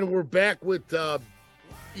back, and we're back with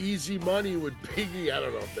Easy Money with Biggie. I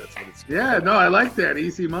don't know if that's what it's called. Yeah, no, I like that.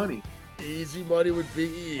 Easy money. Easy Money with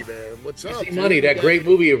Big E, man. What's up? Easy Money, that great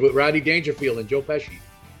movie with Rodney Dangerfield and Joe Pesci.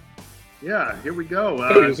 Yeah, here we go.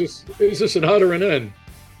 Hey, is this an out or an end?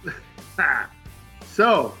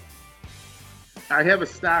 So, I have a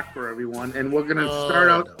stock for everyone, and we're going to start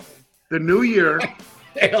out the new year.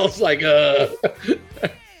 Al's like,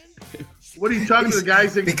 What are you talking to the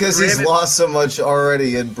guys in Because he's Granite? lost so much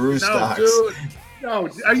already in brew stocks. Dude, No,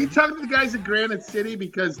 are you talking to the guys in Granite City?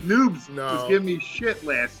 Because Noobs No. was giving me shit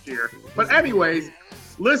last year. But anyways,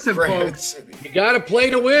 listen, Granite folks. City. you got to play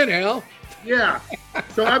to win, Al. Yeah.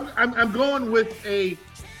 So I'm going with a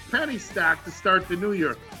penny stock to start the new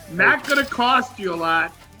year. Not going to cost you a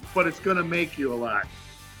lot, but it's going to make you a lot.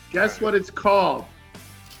 Guess what it's called?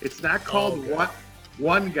 It's not called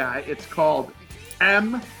one guy. It's called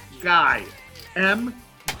M Guy.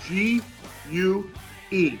 MGUE.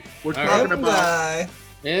 We're talking about.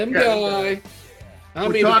 M Yeah. guy. I'm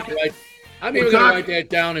We're even talking- going we're to talking- write that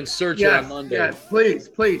down and search it on Monday. Yes,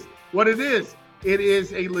 please. What it is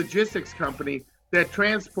a logistics company that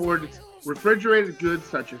transports refrigerated goods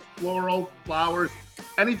such as floral, flowers,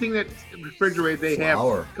 anything that's refrigerated. They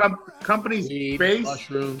Flour. have companies Weed, based.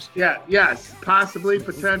 mushrooms. Yeah, yes, possibly,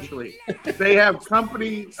 potentially. They have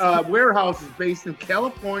company warehouses based in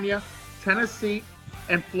California, Tennessee,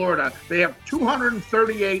 and Florida. They have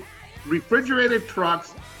 238 refrigerated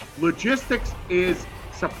trucks. Logistics is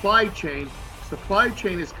supply chain. Supply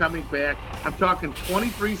chain is coming back. I'm talking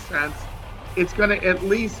 23 cents. It's going to at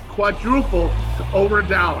least quadruple to over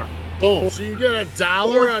 $1. Boom. so you get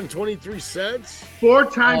 $1 on 23 cents? 4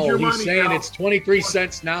 times your Oh, money, he's saying Al. it's 23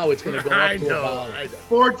 cents now. It's going to go I up to know. $1.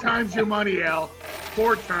 4 times your money, Al.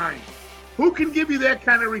 4 times. Who can give you that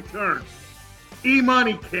kind of return?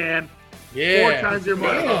 E-money can. Yeah. 4 times your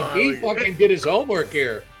money. Damn, he fucking did his homework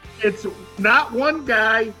here. It's not one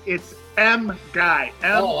guy. It's M Guy.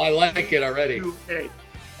 Oh, I like it already. M-U-A.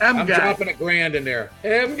 M I'm Guy. dropping $1,000 in there.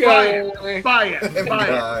 M Buy guy. it. Buy it. M Buy it.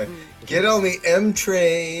 guy. Get on the M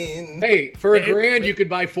train. Hey, for $1,000, you could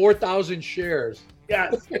buy 4,000 shares.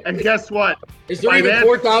 Yes. And guess what? Is there By even that-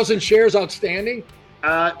 4,000 shares outstanding?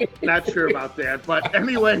 Not sure about that. But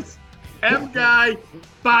anyways, M Guy,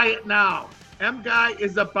 buy it now. M Guy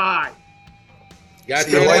is a buy. Got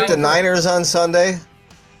You that like out? the Niners on Sunday?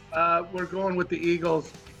 We're going with the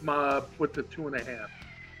Eagles with the 2.5.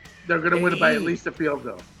 They're going to win it by at least a field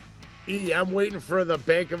goal. I'm waiting for the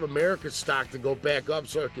Bank of America stock to go back up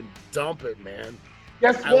so I can dump it, man.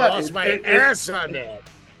 Guess I what? lost my ass on that.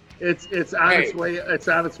 It's on its way. It's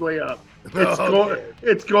on its way up. Okay.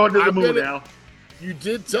 It's going to the I'm moon gonna- now. You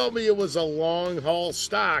did tell me it was a long haul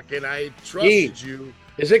stock, and I trusted you.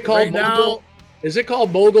 Is it called Right Mogul? now- Is it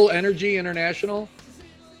called Mogul Energy International?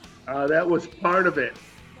 That was part of it.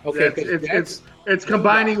 Okay, It's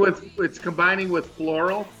combining with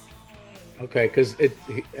floral. okay, because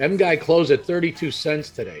M guy closed at 32 cents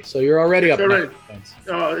today, so you're already up It's already- 9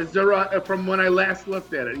 cents. Is there from when I last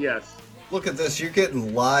looked at it? Yes. Look at this. You're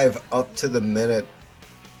getting live up to the minute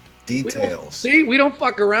details. See, we don't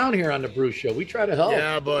fuck around here on the Brew Show. We try to help.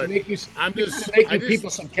 Yeah, but we make you, I'm we just- try to make I you just- people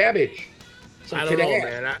some cabbage. Some I don't know,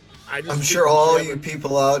 cabbage. man. I just I'm think sure we all should you have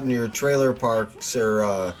people out in your trailer parks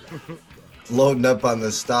are loading up on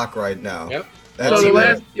the stock right now. Yep. That's So the it.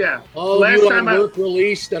 last, All last you time on work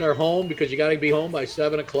release that are home because you got to be home by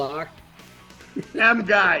 7:00. M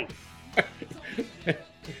guy.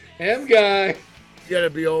 M guy. You got to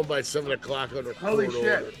be home by 7:00 on a Holy court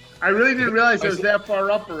shit! order. I really didn't realize I was that far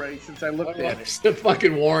up already since I looked at it. The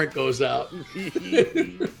fucking warrant goes out.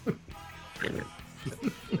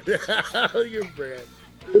 Your brand.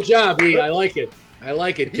 Good job, E. I like it. I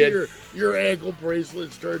like it, kid. Your ankle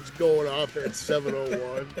bracelet starts going off at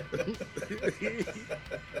 7:01.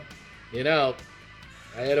 You know,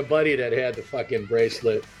 I had a buddy that had the fucking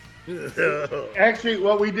bracelet. Actually,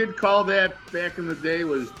 what we did call that back in the day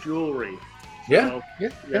was jewelry. Yeah, So,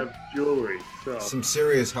 yeah. Jewelry. So Some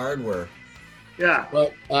serious hardware. yeah.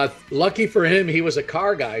 Well, lucky for him, he was a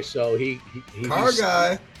car guy, so he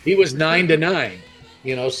Guy. He was 9 to 9,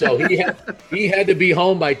 you know, so he had to be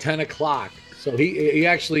home by 10:00. So he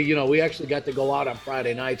actually, you know, we actually got to go out on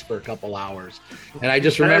Friday nights for a couple hours, and I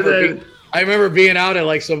just remember I remember being out at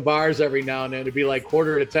like some bars every now and then. It'd be like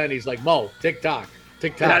 9:45. He's like, Mo, tick-tock.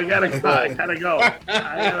 Yeah, I gotta go. I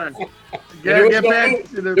gotta There was get back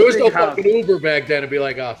to the there was big no house. fucking Uber back then. It'd be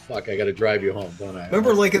like, oh, fuck, I got to drive you home, don't I?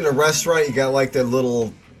 Remember, like in a restaurant, you got like that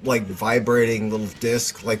little, like vibrating little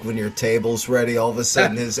disc, like when your table's ready, all of a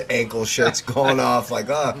sudden his ankle shit's going off, like,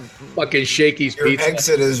 Fucking Shakey's your Pizza.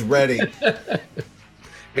 exit is ready.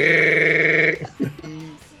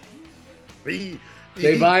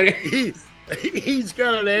 He's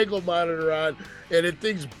got an ankle monitor on, and the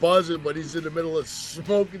thing's buzzing, but he's in the middle of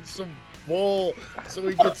smoking some bowl, so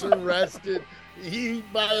he gets arrested. He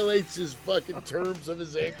violates his fucking terms of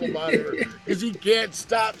his ankle monitor because he can't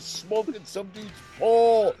stop smoking some dude's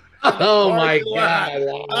pole. Oh my God!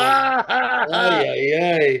 Wow.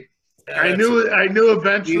 Ay. I knew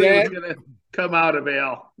eventually See it that? was gonna come out of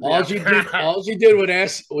Al. All you did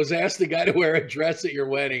was ask the guy to wear a dress at your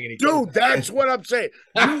wedding, and he Dude, that's what I'm saying.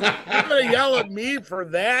 You're gonna yell at me for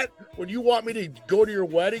that when you want me to go to your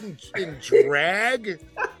wedding in drag?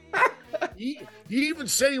 He even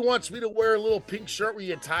said he wants me to wear a little pink shirt where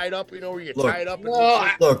you tie it up, you know, where you tie it up.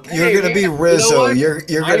 Look, you're Hey, gonna be you know Rizzo. what? You're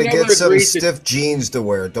I gonna never get some agreed to- stiff jeans to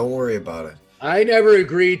wear. Don't worry about it. I never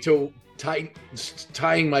agreed to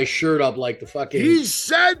tying my shirt up like the fucking He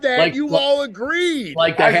said that. Like- You all agreed.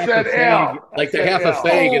 like the I half said a Al. fag, like the I said half a Al.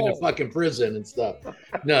 fag in the fucking prison and stuff.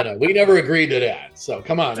 No, we never agreed to that. So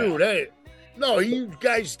come on, Dude, Al. hey. No, you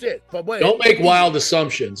guys did. But wait. Don't make wild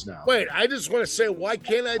assumptions now. Wait, I just want to say, why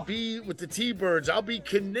can't I be with the T-Birds? I'll be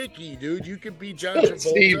Kanicki, dude. You could be John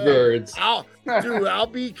Travolta. T-Birds. I'll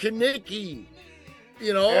be Kanicki.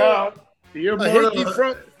 You know? Yeah, you're A more, hickey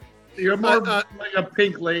from... you're more uh, like a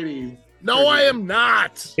pink lady. No, I am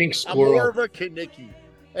not. Pink I'm more squirrel. of a Kanicki.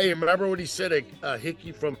 Hey, remember when he said a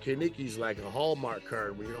hickey from Kanicki's like a Hallmark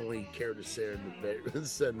card? We only care to send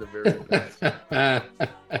the very best.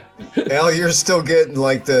 Al, you're still getting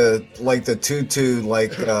like the tutu,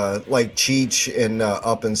 like Cheech in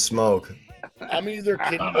Up in Smoke. I'm either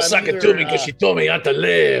Suck it to me because she told me not to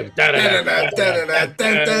live. but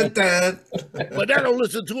I don't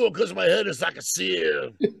listen to it because my head is like a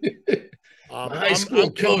sieve. High school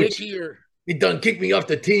I'm coach. Kanicki or He done kicked me off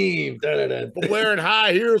the team. but wearing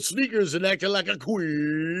high heel sneakers and acting like a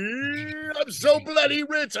queen. I'm so bloody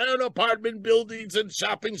rich. I own apartment buildings and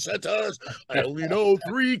shopping centers. I only know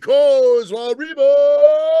 3 cores while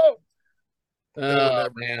Rebo. Oh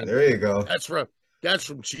man, There you go. That's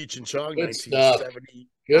from Cheech and Chong, Good stuff. 1970.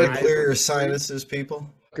 good Clear your sinuses, people.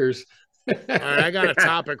 fuckers. All right, I got a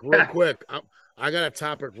topic real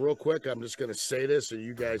quick. I'm just gonna say this, so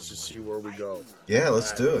you guys just see where we go. Yeah,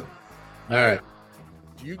 let's do it. All right.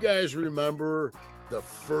 Do you guys remember the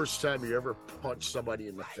first time you ever punched somebody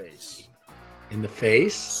in the face? In the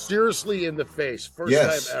face. Seriously, in the face. First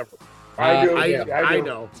Yes. time ever. I do. I do.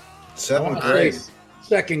 know. 7th All grade. right.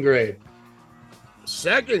 Second grade.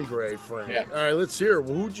 Second grade, Frank. Yeah. All right, let's hear.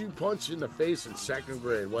 Who'd you punch in the face in second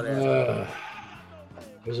grade? What happened?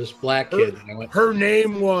 There's this black kid. That I went. Her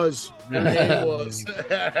name was. yeah.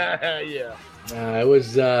 It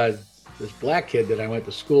was this black kid that I went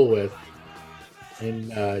to school with,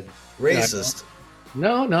 and Racist.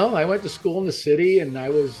 no, I went to school in the city, and I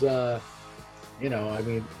was, I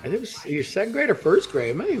think it was either second grade or first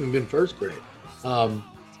grade. It might have even been first grade.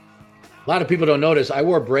 A lot of people don't notice. I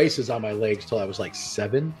wore braces on my legs till I was like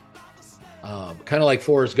 7, kind of like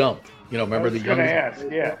Forrest Gump. You know, remember the young?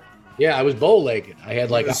 Yeah. Yeah, I was bow-legged. I had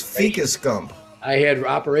like It was Ficus Gump. I had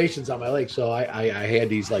operations on my legs, so I had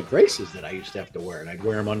these like braces that I used to have to wear, and I'd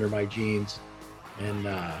wear them under my jeans. And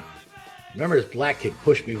remember, this black kid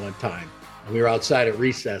pushed me one time, And we were outside at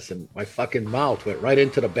recess, and my fucking mouth went right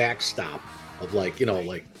into the backstop of like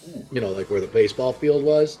where the baseball field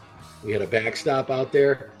was. We had a backstop out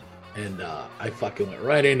there, and I fucking went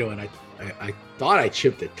right into it. And I thought I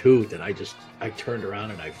chipped a tooth, and I turned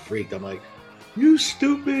around and I freaked. I'm like, "You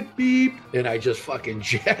stupid beep!" And I just fucking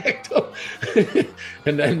jacked him.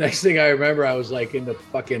 And then next thing I remember, I was like in the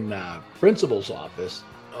fucking principal's office.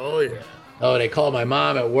 Oh yeah. Oh, they called my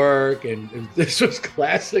mom at work, and this was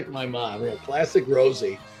classic my mom, classic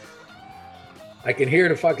Rosie. I can hear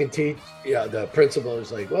the fucking the principal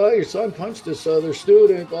is like, "Well, your son punched this other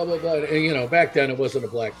student, blah, blah, blah." And, back then it wasn't a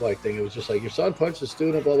black-white thing. It was just like, "Your son punched a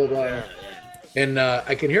student, blah, blah, blah." Yeah. And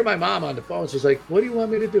I can hear my mom on the phone. She's like, "What do you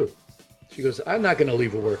want me to do?" She goes, "I'm not going to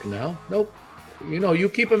leave work now. Nope. You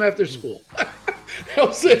keep him after school."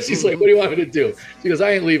 She's like, "What do you want me to do?" She goes, "I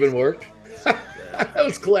ain't leaving work." That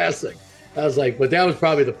was classic. I was like, but that was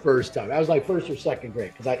probably the first time. I was like first or second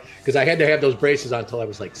grade because I had to have those braces on until I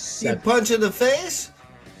was like 7. You punch in the face?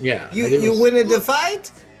 Yeah. You win in the fight?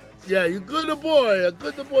 Yeah, you good boy. You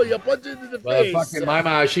punch him in the face. Fucking my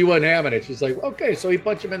mom, she wasn't having it. She's like, "Okay, so he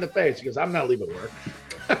punched him in the face." She goes, "I'm not leaving work."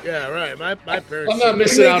 Yeah, right. My parents. I'm not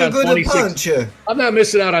missing out on 26. Punch. I'm not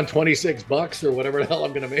missing out on $26 or whatever the hell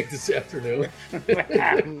I'm going to make this afternoon.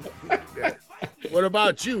 Yeah. What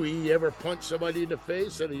about you? You ever punch somebody in the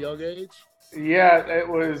face at a young age? Yeah, it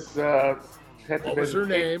was. What was her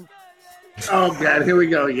name? Oh God, here we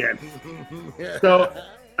go again. Yeah. So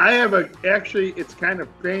I have actually, it's kind of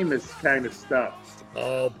famous kind of stuff.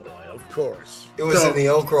 Oh boy, of course. It was in the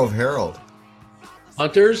Oak Grove Herald.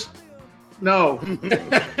 Hunters? No,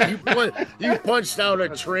 You punched out a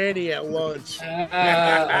tranny at lunch.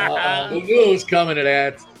 We knew it was coming to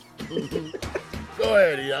that. Go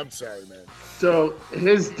ahead, E. I'm sorry, man. so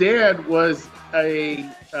his dad was a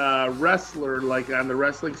wrestler, like on the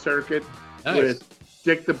wrestling circuit, Nice. with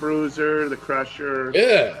Dick the Bruiser, the Crusher.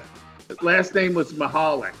 Yeah. Last name was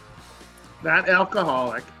Mahalik, not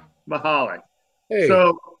alcoholic, Mahalik. Hey,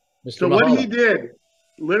 So Mr. what he Mahalo. did,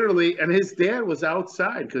 literally, and his dad was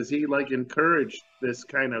outside because he like encouraged this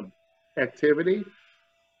kind of activity.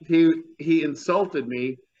 He insulted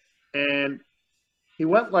me, and he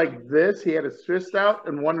went like this. He had his fist out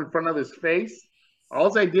and one in front of his face.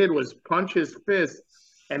 All I did was punch his fist,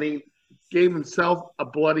 and he gave himself a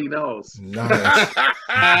bloody nose. Nice.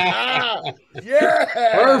 Yeah.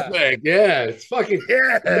 Perfect. Yeah. It's fucking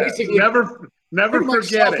basically Never pretty much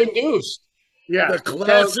forget it. self-induced. Yeah, The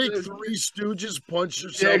classic so, Three Stooges punch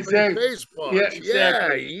yourself in exactly. the face punch. Yeah,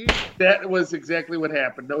 exactly. Yeah. that was exactly what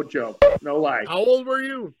happened. No joke, no lie. How old were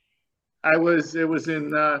you? It was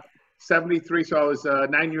in 73, so I was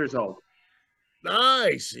 9 years old.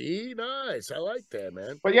 Nice, E. Nice. I like that,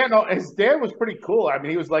 man. But yeah, no, his dad was pretty cool. I mean,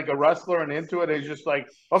 he was like a wrestler and into it. He's just like,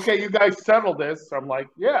 "Okay, you guys settle this." So I'm like,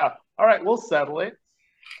 "Yeah, all right, we'll settle it."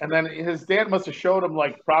 And then his dad must have showed him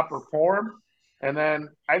like proper form. And then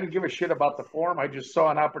I didn't give a shit about the form. I just saw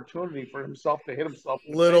an opportunity for himself to hit himself.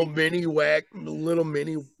 in the Little face.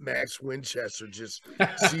 mini Max Winchester just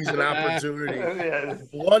sees an opportunity. Yeah,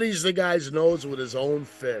 Bloodies the guy's nose with his own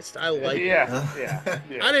fist. I like it. yeah.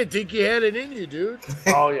 I didn't think you had it in you, dude.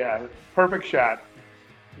 Oh yeah, perfect shot.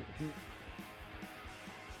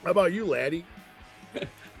 How about you, laddie?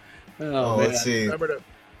 Oh, Let's see. Remember to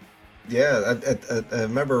Yeah, I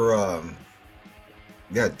remember.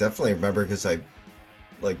 Yeah, definitely remember because I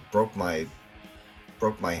like broke my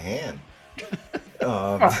hand.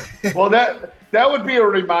 Well, that would be a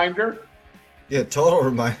reminder. Yeah, total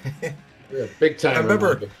reminder. yeah, big time. I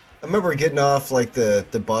remember getting off like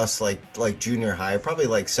the bus like junior high, probably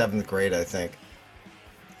like 7th grade, I think.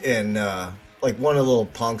 And like one of the little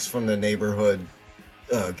punks from the neighborhood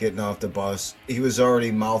getting off the bus, he was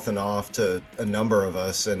already mouthing off to a number of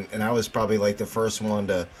us, and I was probably like the first one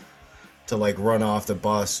to like run off the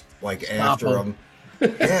bus like after him.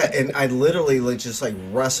 Yeah, and I literally like just like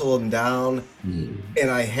wrestled him down, and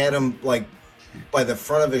I had him like by the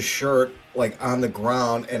front of his shirt like on the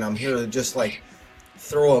ground, and I'm here to just like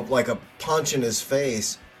throw up like a punch in his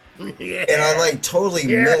face, yeah. and I like totally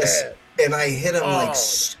miss, and I hit him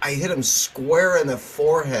I hit him square in the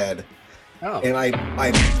forehead, and I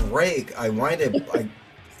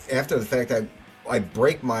after the fact I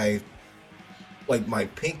break my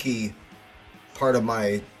pinky part of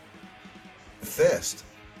my fist.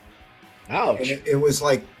 Ouch. And it was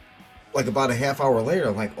like about a half hour later,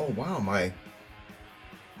 I'm like, oh wow, my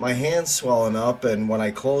hand's swelling up, and when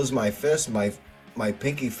I close my fist, my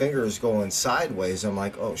pinky finger is going sideways. I'm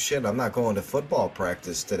like, oh shit, I'm not going to football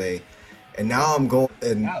practice today. And now I'm going,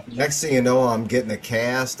 and next thing you know, I'm getting a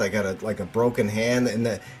cast. I got a broken hand,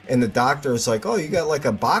 and the doctor's like, oh, you got like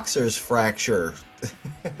a boxer's fracture.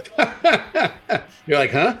 You're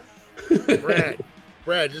like, huh?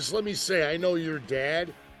 Brad, just let me say, I know your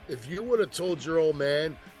dad. If you would have told your old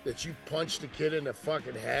man that you punched a kid in the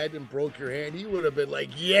fucking head and broke your hand, he would have been like,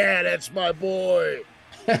 yeah, that's my boy.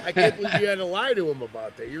 I can't believe you had to lie to him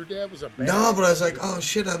about that. Your dad was a bad No, but I was like, oh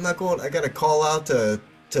shit, I'm not going. I got to call out to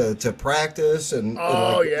practice and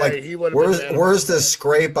he would have. Where's the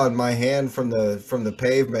scrape on my hand from the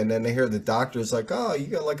pavement? And I hear the doctor's like, oh, you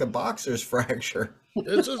got like a boxer's fracture.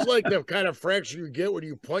 This is like the kind of fracture you get when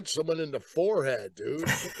you punch someone in the forehead, dude.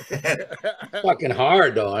 Fucking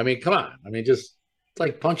hard though. I mean, come on. I mean, just it's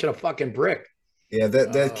like punching a fucking brick. Yeah,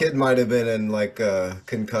 that kid might have been in like a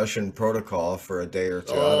concussion protocol for a day or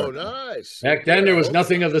two. Oh, nice. Back then, there was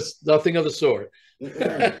nothing of the sort.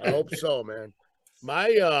 I hope so, man.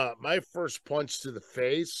 My first punch to the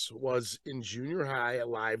face was in junior high at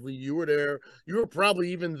Lively. You were there. You were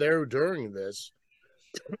probably even there during this.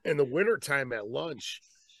 In the wintertime at lunch,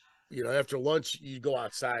 you know, after lunch, you'd go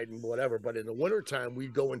outside and whatever. But in the wintertime,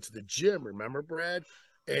 we'd go into the gym. Remember, Brad?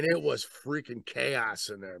 And it was freaking chaos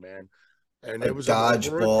in there, man. And it was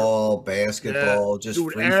dodgeball, basketball, just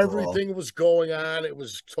dude, everything was going on. It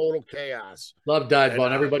was total chaos. Love dodgeball,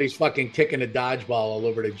 and everybody's fucking kicking a dodgeball all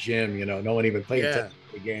over the gym. You know, no one even paid attention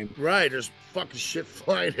to the game. Right, there's fucking shit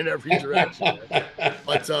flying in every direction.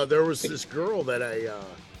 But there was this girl that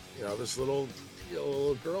this little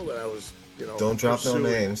girl that I was, don't drop no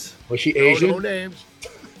names. Was she Asian? No names.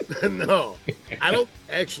 No, I don't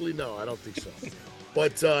think so.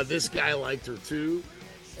 But this guy liked her too.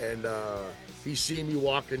 And he seen me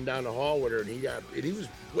walking down the hall with her, and he was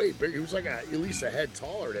way bigger. He was like at least a head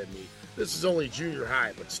taller than me. This is only junior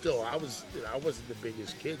high, but still, I wasn't the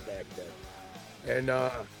biggest kid back then.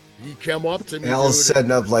 And he came up to me. Al's setting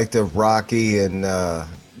up like the Rocky and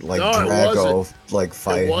Drago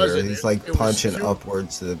fight here. He's punching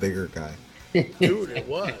upwards to the bigger guy. Dude, it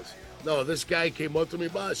was. No, this guy came up to me,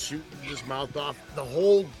 shooting his mouth off. The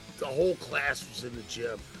whole class was in the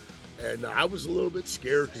gym. And I was a little bit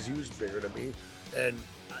scared because he was bigger than me. And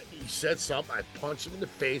he said something. I punched him in the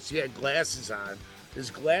face. He had glasses on. His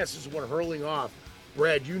glasses went hurling off.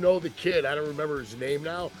 Brad, you know the kid. I don't remember his name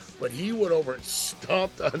now. But he went over and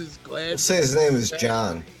stomped on his glasses. Let's say his name is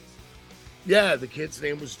John. Yeah, the kid's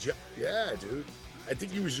name was John. Yeah, dude. I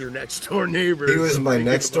think he was your next door neighbor. He was my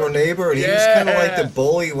next door neighbor, and he was kind of like the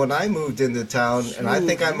bully when I moved into town, and I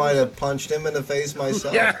think I might have punched him in the face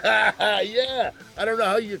myself. Yeah. I don't know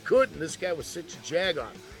how you couldn't. This guy was such a jag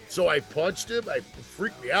on. So I punched him. It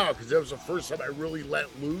freaked me out because that was the first time I really let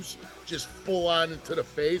loose, just full on into the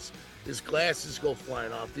face. His glasses go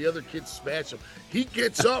flying off. The other kids smash him. He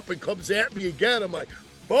gets up and comes at me again. I'm like,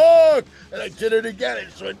 fuck! And I did it again. I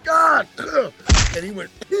just went, God! And he went,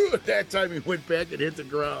 at that time he went back and hit the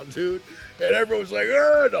ground, dude. And everyone was like,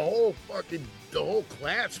 the whole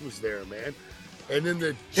class was there, man. And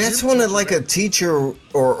then that's when like a teacher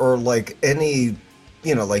or like any,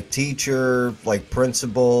 like teacher, like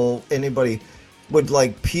principal, anybody would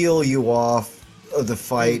like peel you off of the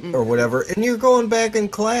fight or whatever, and you're going back in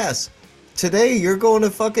class. Today you're going to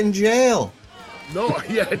fucking jail. No,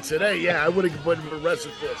 today, I would have been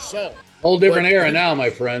arrested for assault. Whole different era now,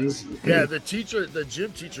 my friends. Yeah, the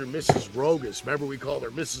gym teacher, Mrs. Rogus. Remember we called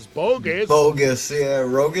her Mrs. Bogus? Bogus, yeah,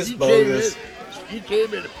 Rogus Bogus. He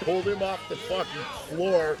came in and pulled him off the fucking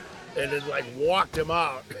floor and then walked him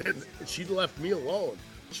out. And she left me alone.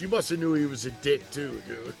 She must have knew he was a dick too,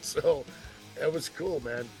 dude. So that was cool,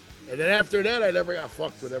 man. And then after that, I never got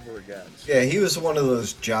fucked with ever again. So. Yeah, he was one of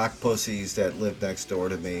those jock pussies that lived next door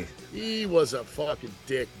to me. He was a fucking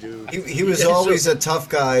dick, dude. He was always a tough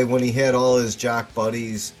guy when he had all his jock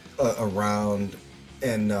buddies around.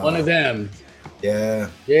 And one of them. Yeah.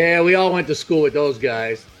 Yeah, we all went to school with those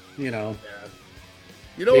guys, Yeah.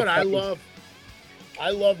 You know what I love?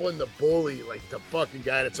 I love when the bully, like the fucking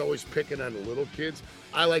guy that's always picking on the little kids,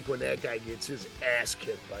 I like when that guy gets his ass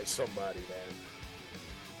kicked by somebody, man.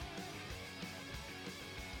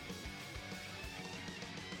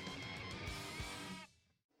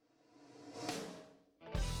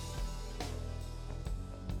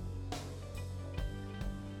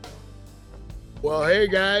 Well, hey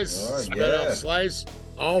guys, it's been a slice.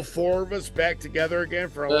 All four of us back together again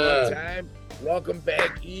for a long time. Welcome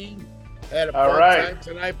back, E. Had a fun time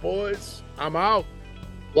tonight, boys. I'm out.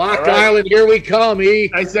 Block Island, here we come, E.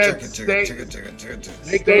 I said stay tuned.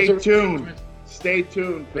 Stay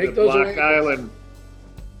tuned for the Block Island.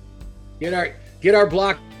 Get our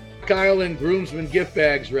Block Island groomsmen gift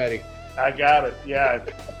bags ready. I got it. Yeah.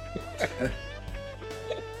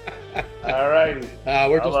 All righty. I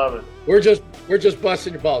love it. We're just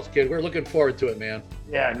busting your balls, kid. We're looking forward to it, man.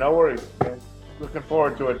 Yeah, no worries, man. Looking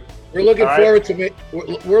forward to it. We're looking All right. forward to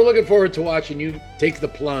we're looking forward to watching you take the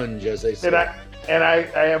plunge, as they say. And I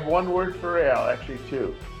have one word for Al, actually,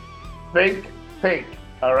 too. Think pink.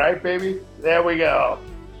 All right, baby? There we go.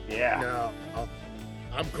 Yeah. No,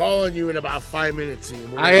 I'm calling you in about 5 minutes.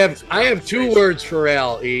 Ian. I have two words for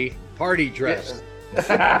Al. Party dress.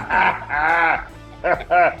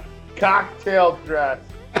 Cocktail dress.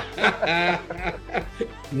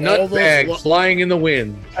 Nutbag flying in the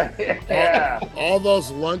wind. Yeah. All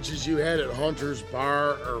those lunches you had at Hunter's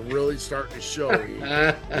Bar are really starting to show.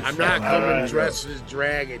 Ian. I'm not coming dressed as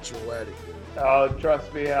drag at your wedding. Oh,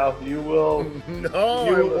 trust me, Al. You will. No,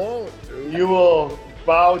 I won't, dude. You will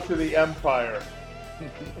bow to the empire.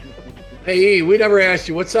 Hey, E, we never asked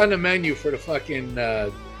you what's on the menu for the fucking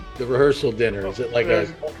the rehearsal dinner. Is it like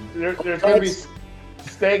there's going to be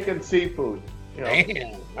steak and seafood. You know.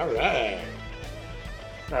 Damn, all right.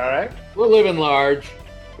 All right. We're living large.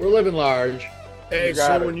 We're living large. Hey,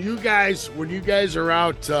 so when you guys are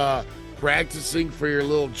out practicing for your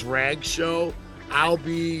little drag show, I'll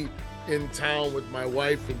be in town with my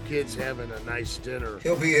wife and kids having a nice dinner.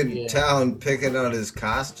 He'll be in town picking out his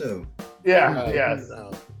costume. Yeah. Yes.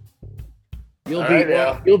 You'll All be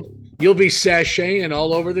right, you'll be sashaying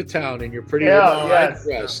all over the town, and you're pretty yes.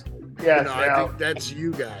 dressed. Yes, No, Al. I think that's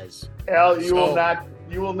you guys. Al, you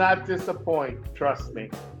will not disappoint. Trust me.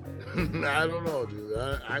 I don't know, dude.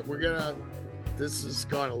 This has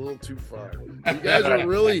gone a little too far. You guys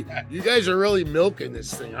are really milking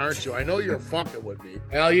this thing, aren't you? I know you're fucking with me.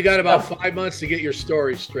 Al, you got about 5 months to get your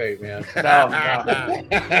story straight, man. No. All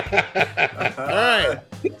right.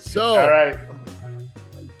 So, All right.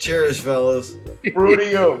 Cheers, fellas. Brew to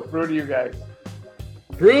you guys.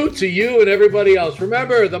 Brew to you and everybody else.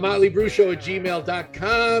 Remember, the Motley Brew Show at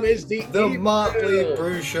gmail.com is the Motley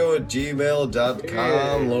Brew Show at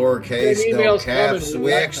gmail.com, lowercase, Good no emails caps. coming.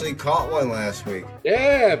 We actually caught one last week.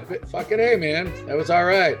 Yeah, fucking A, man. That was all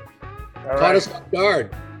right. Caught us off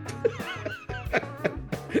guard.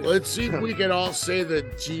 let's see if we can all say the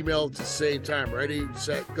Gmail at the same time. Ready,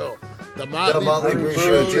 set, go. The Motley Brew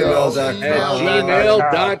Show at gmail.com.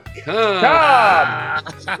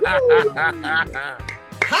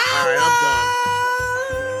 All right, I'm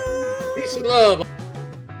done. Peace and love.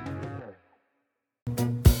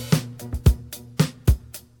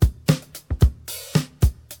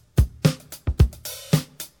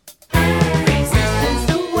 Resistance,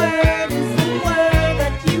 the word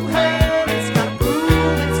that you heard. It's got a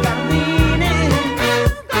groove, it's got a meaning.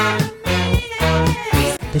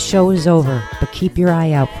 The show is over, but keep your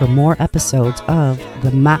eye out for more episodes of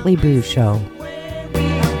The Motley Brew Show.